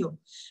a video.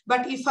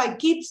 But if I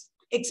keep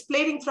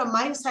explaining from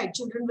my side,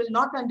 children will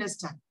not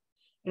understand.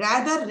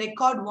 Rather,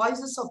 record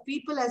voices of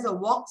people as a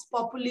Vox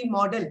Populi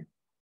model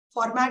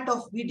format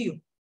of video.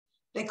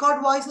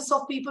 Record voices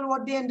of people,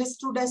 what they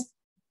understood as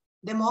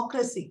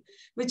democracy,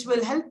 which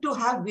will help to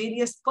have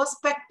various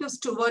perspectives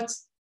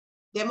towards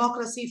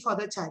democracy for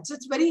the child. So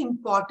it's very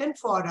important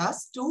for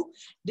us to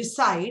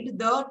decide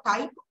the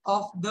type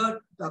of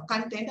the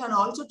content and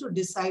also to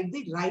decide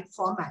the right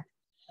format.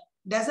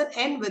 Doesn't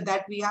end with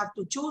that. We have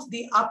to choose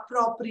the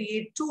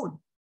appropriate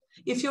tool.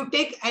 If you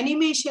take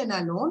animation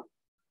alone,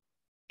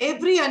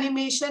 every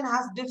animation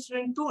has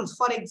different tools.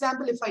 For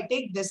example, if I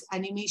take this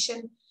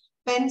animation,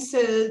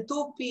 Pencil,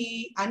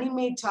 Tupi,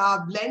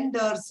 Animator,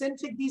 Blender,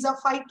 Synfig, these are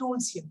 5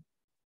 tools here.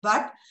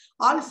 But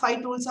all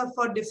 5 tools are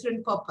for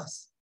different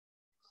purpose.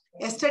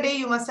 Yesterday,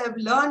 you must have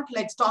learned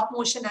like stop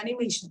motion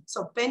animation.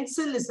 So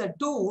Pencil is a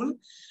tool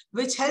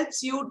which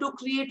helps you to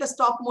create a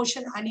stop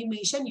motion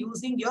animation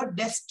using your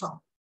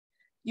desktop,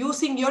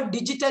 using your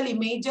digital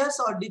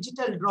images or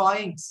digital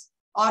drawings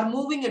or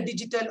moving a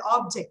digital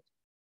object.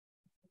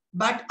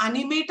 But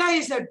Animator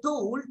is a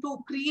tool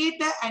to create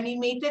the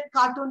animated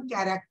cartoon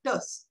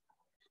characters.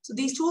 So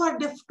these two are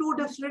two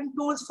different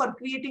tools for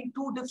creating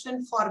 2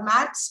 different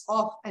formats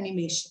of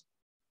animation.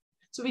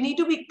 So we need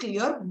to be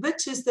clear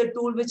which is the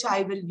tool which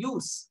I will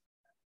use.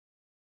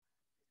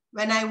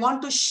 When I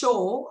want to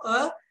show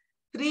a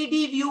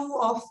 3D view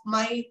of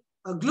my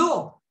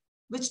globe,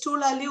 which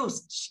tool I'll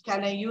use?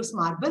 Can I use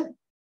Marble?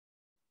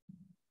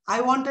 I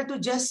wanted to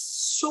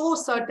just show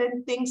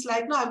certain things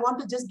like, no, I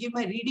want to just give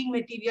my reading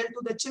material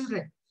to the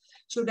children.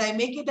 Should I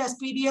make it as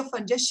PDF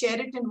and just share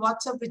it in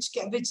WhatsApp,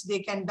 which they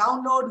can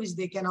download, which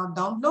they cannot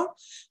download?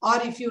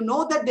 Or if you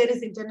know that there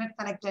is internet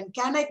connection,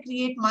 can I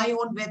create my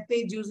own web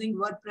page using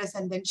WordPress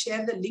and then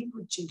share the link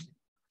with children?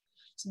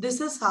 So this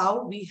is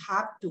how we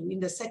have to, in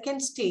the second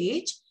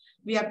stage,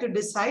 we have to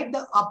decide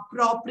the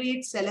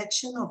appropriate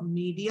selection of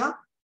media,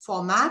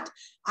 format,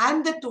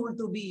 and the tool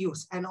to be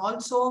used. And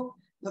also,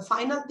 the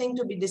final thing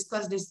to be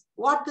discussed is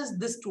what is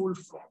this tool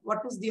for?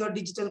 What is your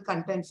digital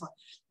content for?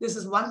 This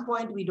is one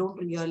point we don't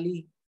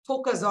really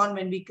focus on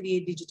when we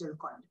create digital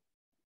content.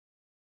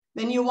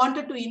 When you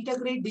wanted to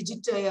integrate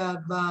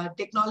digital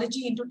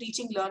technology into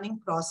teaching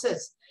learning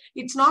process,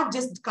 it's not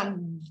just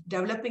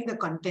developing the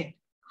content.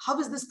 How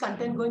is this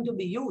content going to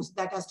be used?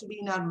 That has to be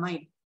in our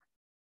mind.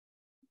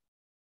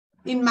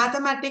 In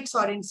mathematics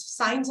or in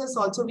sciences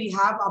also, we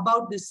have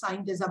about this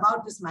scientists,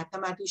 about this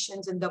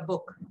mathematicians in the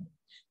book.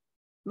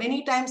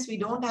 Many times we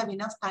don't have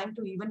enough time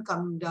to even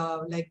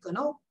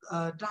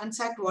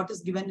transact what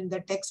is given in the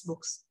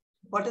textbooks.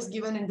 what is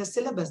given in the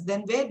syllabus,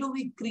 then where do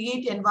we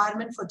create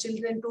environment for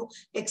children to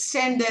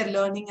extend their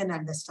learning and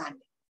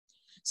understanding?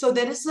 So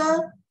there is a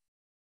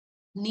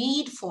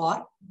need for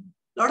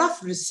a lot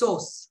of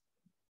resource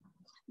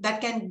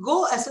that can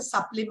go as a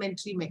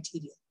supplementary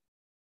material,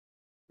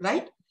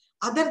 right?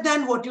 Other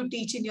than what you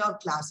teach in your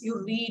class,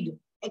 you read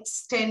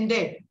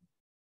extended,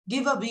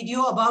 give a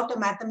video about a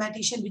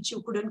mathematician which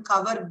you couldn't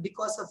cover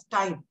because of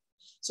time.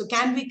 So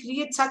can we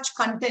create such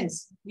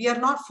contents? We are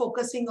not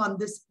focusing on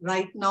this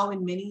right now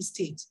in many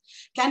states.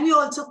 Can we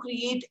also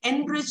create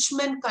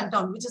enrichment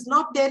content, which is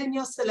not there in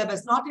your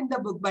syllabus, not in the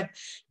book, but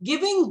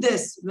giving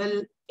this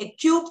will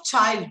equip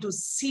child to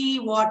see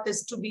what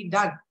is to be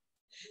done.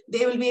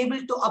 They will be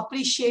able to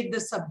appreciate the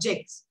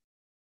subjects.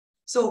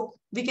 So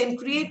we can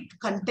create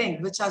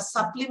content which are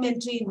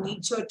supplementary in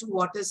nature to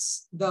what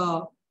is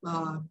the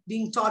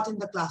being taught in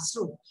the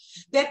classroom.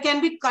 There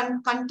can be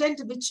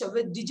content which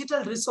with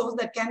digital resource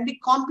that can be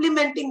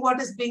complementing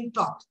what is being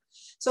taught.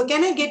 So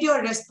can I get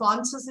your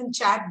responses in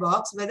chat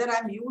box whether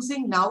I'm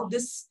using now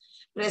this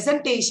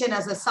presentation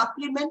as a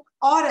supplement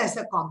or as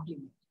a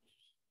complement?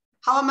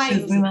 How am I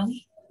using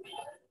it?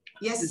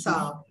 Yes,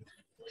 sir.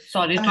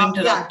 Sorry to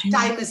interrupt you.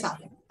 Time is up.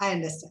 I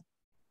understand.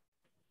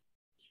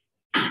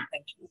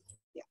 Thank you.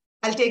 Yeah,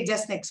 I'll take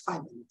just next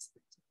 5 minutes.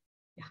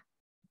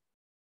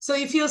 So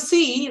if you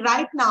see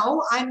right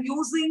now, I'm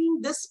using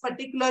this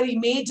particular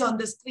image on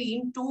the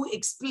screen to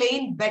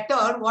explain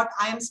better what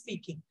I am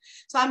speaking.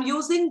 So I'm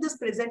using this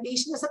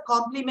presentation as a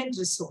complement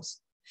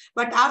resource.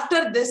 But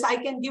after this, I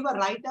can give a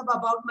write-up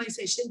about my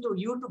session to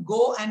you to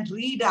go and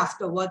read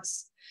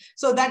afterwards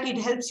so that it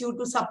helps you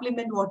to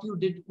supplement what you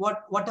did,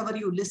 whatever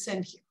you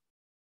listened here.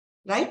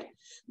 Right?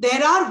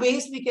 There are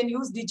ways we can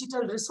use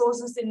digital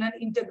resources in an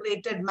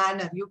integrated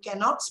manner. You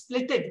cannot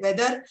split it,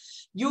 whether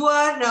you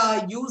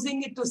are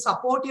using it to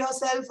support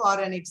yourself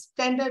or an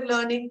extended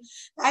learning.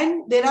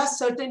 And there are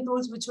certain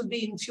tools which will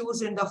be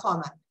infused in the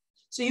format.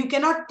 So you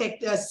cannot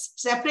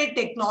separate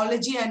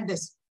technology and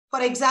this.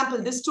 For example,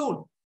 this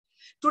tool.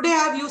 Today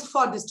I have used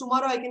for this.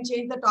 Tomorrow I can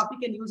change the topic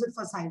and use it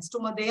for science.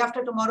 Tomorrow, day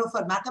after tomorrow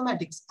for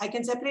mathematics. I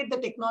can separate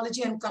the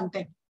technology and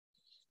content.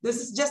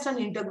 This is just an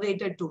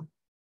integrated tool.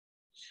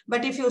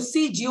 But if you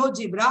see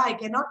GeoGebra, I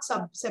cannot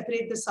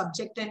separate the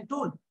subject and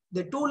tool.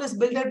 The tool is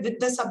built with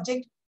the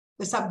subject.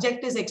 The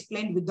subject is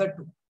explained with the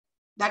tool.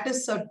 That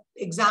is an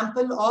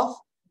example of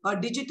a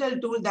digital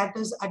tool that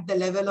is at the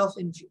level of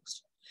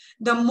infused.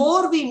 The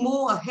more we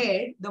move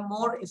ahead, the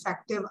more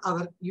effective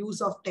our use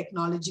of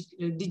technology,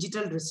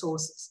 digital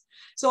resources.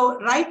 So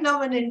right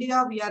now in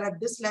India, we are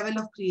at this level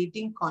of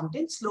creating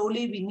content.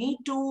 Slowly, we need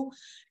to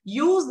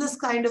use this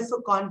kind of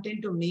a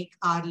content to make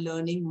our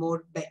learning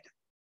more better.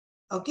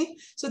 Okay,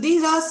 so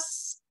these are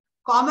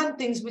common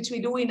things which we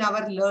do in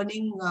our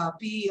learning,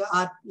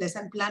 our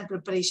lesson plan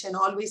preparation,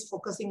 always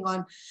focusing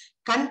on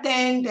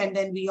content. And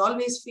then we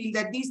always feel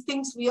that these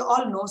things we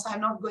all know, so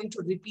I'm not going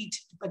to repeat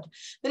it. But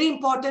very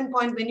important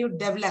point, when you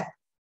develop,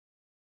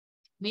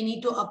 we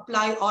need to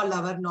apply all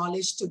our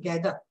knowledge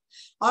together.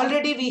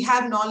 Already we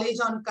have knowledge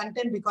on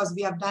content because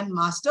we have done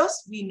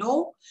masters. We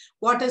know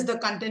what is the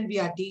content we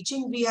are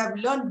teaching. We have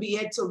learned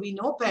B.Ed, so we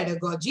know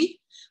pedagogy,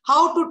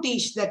 how to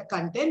teach that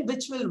content,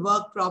 which will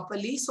work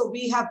properly. So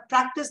we have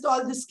practiced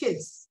all the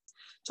skills.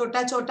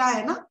 Chota chota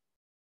hai na?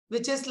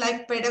 Which is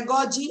like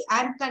pedagogy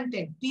and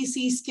content,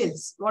 PC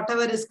skills,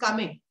 whatever is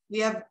coming.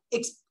 We have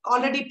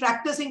already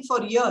practicing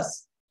for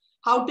years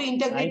how to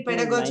integrate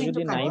pedagogy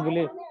into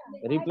content.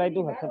 Reply to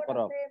WhatsApp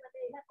karo.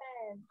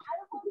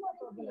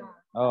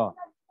 Oh.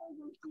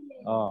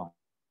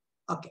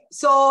 Okay.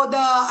 So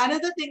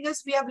another thing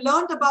is we have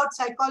learned about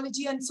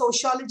psychology and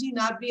sociology in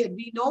our B.Ed.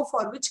 We know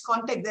for which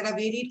context. There are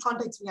varied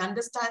contexts. We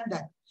understand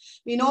that.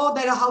 We know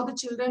how the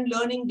children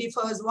learning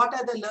differs. What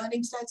are the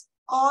learning styles?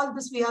 All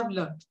this we have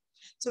learned.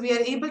 So we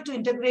are able to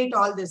integrate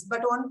all this.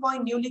 But one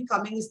point newly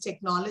coming is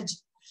technology.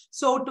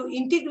 So to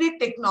integrate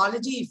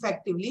technology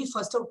effectively,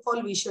 first of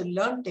all, we should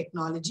learn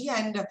technology,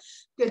 and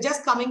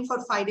just coming for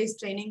 5 days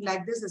training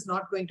like this is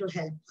not going to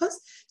help us.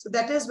 So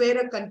that is where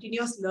a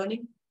continuous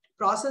learning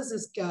process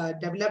is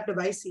developed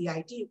by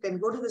CIT. You can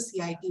go to the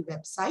CIT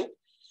website.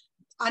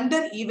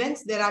 Under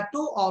events, there are 2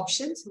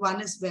 options.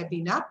 One is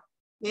webinar,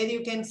 where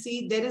you can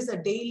see there is a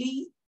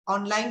daily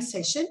online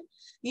session.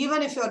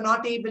 Even if you're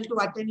not able to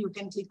attend, you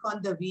can click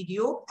on the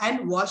video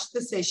and watch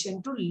the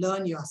session to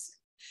learn yourself.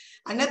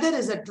 Another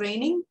is a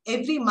training.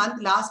 Every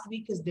month, last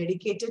week is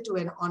dedicated to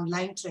an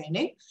online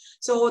training.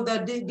 So the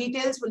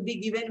details will be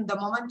given the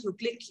moment you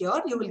click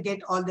here. You will get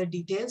all the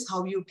details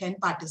how you can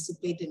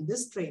participate in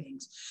this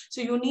trainings.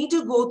 So you need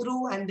to go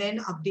through and then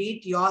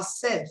update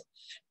yourself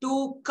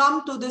to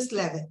come to this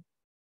level.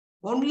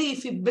 Only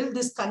if we build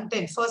this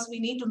content, first we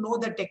need to know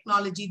the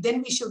technology,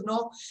 then we should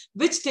know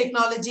which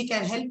technology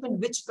can help in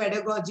which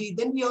pedagogy,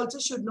 then we also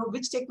should know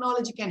which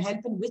technology can help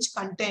in which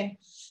content.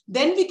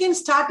 Then we can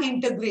start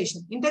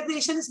integration.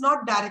 Integration is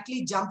not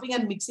directly jumping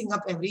and mixing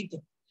up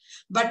everything,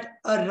 but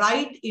a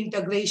right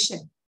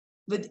integration.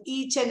 with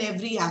each and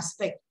every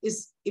aspect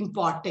is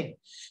important.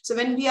 So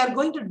when we are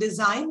going to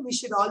design, we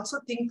should also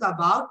think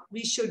about,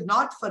 we should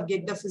not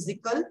forget the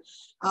physical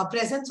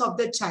presence of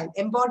the child.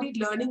 Embodied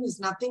learning is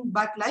nothing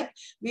but like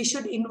we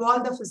should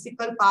involve the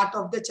physical part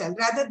of the child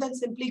rather than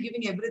simply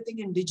giving everything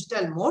in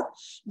digital mode.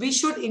 We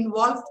should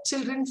involve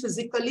children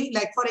physically.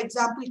 Like for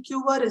example,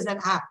 Qver is an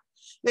app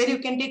where you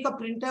can take a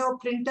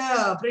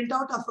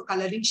printout of a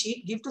coloring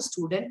sheet, give to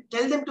student,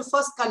 tell them to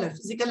first color,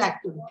 physical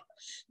activity,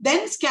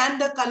 then scan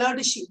the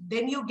colored sheet.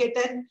 Then you get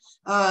an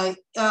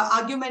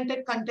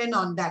argumented content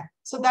on that.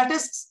 So that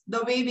is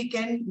the way we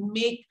can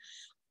make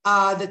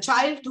the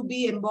child to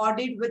be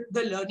embodied with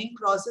the learning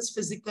process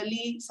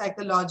physically,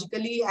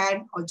 psychologically,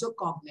 and also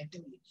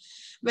cognitively.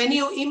 When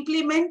you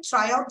implement,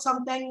 try out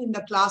something in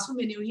the classroom,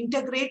 when you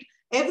integrate,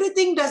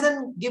 everything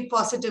doesn't give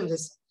positive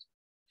results.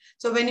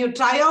 So when you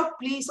try out,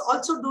 please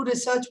also do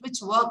research which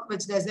work,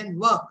 which doesn't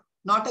work.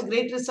 Not a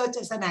great research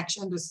as an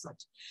action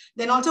research.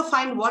 Then also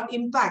find what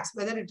impacts,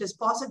 whether it is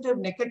positive,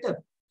 negative.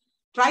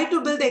 Try to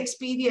build the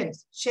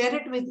experience, share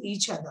it with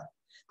each other.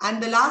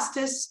 And the last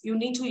is you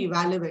need to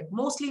evaluate.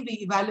 Mostly we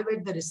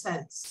evaluate the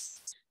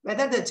results.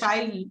 Whether the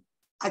child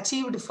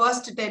achieved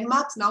first 10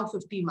 marks, now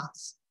 50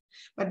 marks.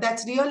 But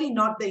that's really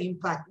not the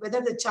impact.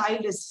 Whether the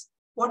child is,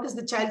 what is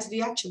the child's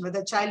reaction? Whether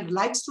the child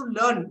likes to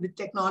learn with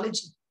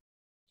technology.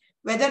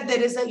 Whether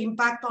there is an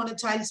impact on a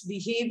child's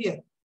behavior,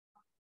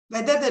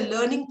 whether the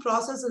learning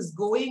process is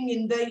going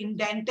in the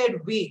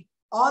indented way,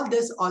 all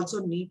this also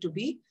need to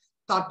be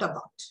thought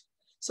about.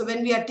 So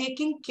when we are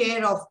taking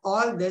care of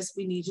all this,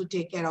 we need to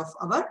take care of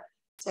our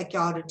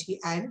security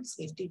and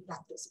safety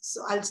practices.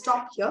 So I'll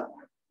stop here.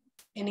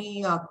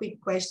 Any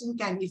quick question?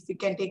 If we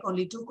can take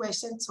only 2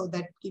 questions so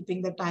that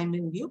keeping the time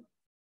in view.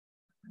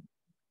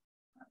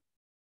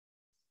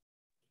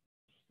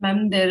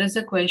 Ma'am, there is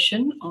a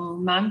question.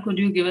 Ma'am, could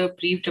you give a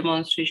brief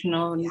demonstration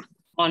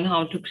on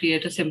how to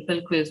create a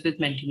simple quiz with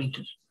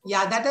Mentimeter?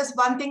 Yeah, that is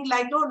one thing.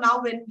 Like, oh,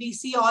 now when we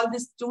see all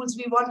these tools,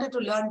 we wanted to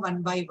learn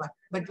one by one.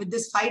 But with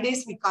this 5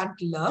 days, we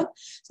can't learn.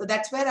 So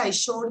that's where I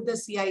showed the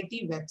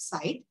CIT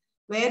website,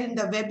 where in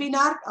the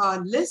webinar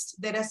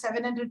list, there are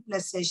 700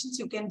 plus sessions.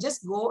 You can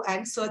just go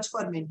and search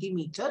for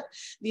Mentimeter.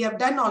 We have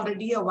done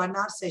already a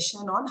 1-hour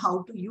session on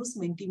how to use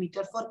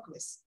Mentimeter for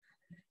quiz.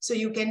 So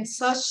you can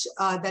search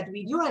that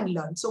video and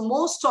learn. So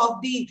most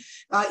of the,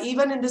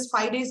 even in this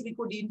 5 days, we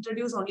could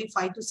introduce only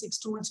 5 to 6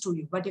 tools to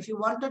you. But if you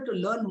wanted to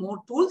learn more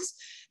tools,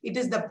 it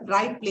is the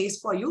right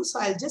place for you. So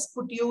I'll just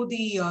put you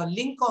the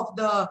link of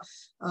the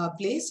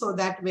place so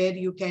that where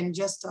you can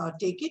just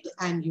take it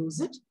and use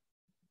it.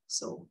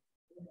 So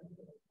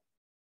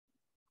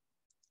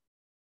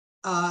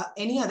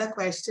any other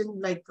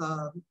question like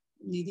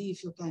Nidhi,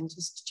 if you can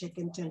just check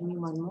and tell me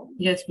one more.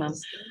 Yes, ma'am.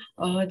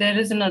 There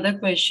is another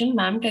question.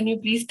 Ma'am, can you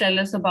please tell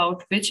us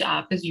about which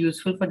app is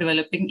useful for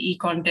developing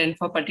e-content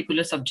for a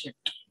particular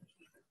subject?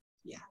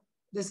 Yeah,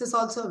 this is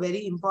also a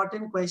very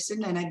important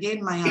question. And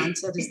again, my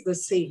answer is the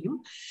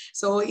same.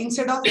 So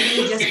instead of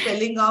me just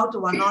spelling out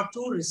 1 or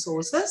 2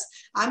 resources,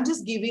 I'm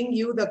just giving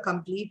you the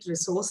complete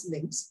resource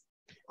links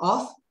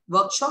of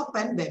workshop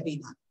and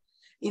webinar.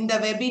 In the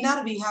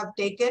webinar, we have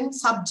taken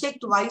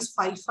subject-wise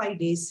 5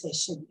 days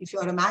session. If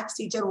you're a maths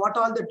teacher, what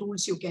all the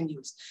tools you can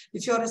use.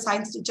 If you're a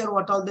science teacher,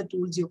 what all the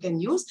tools you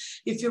can use.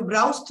 If you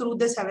browse through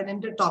the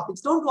 700 topics,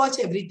 don't watch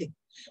everything.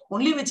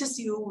 Only which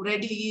is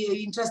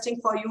really interesting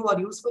for you or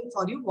useful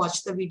for you,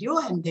 watch the video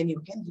and then you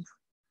can learn.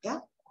 Yeah.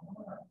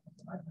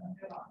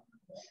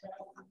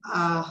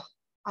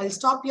 I'll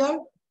stop here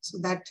so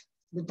that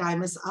the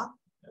time is up.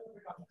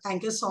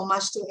 Thank you so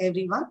much to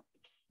everyone.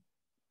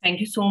 Thank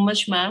you so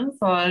much, ma'am,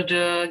 for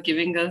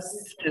giving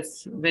us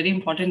this very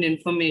important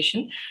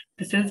information.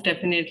 This is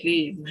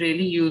definitely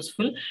really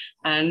useful,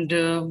 and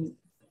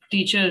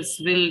teachers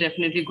will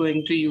definitely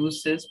going to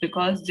use this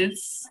because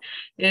this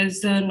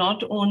is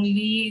not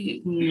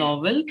only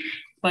novel,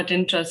 but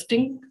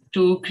interesting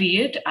to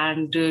create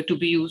and to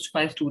be used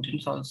by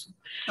students also.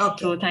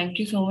 Okay. So thank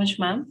you so much,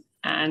 ma'am.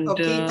 And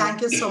okay,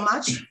 thank you so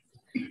much.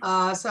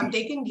 So I'm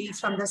taking leave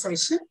from the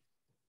session.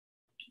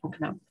 Okay,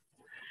 ma'am.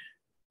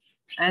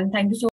 And thank you so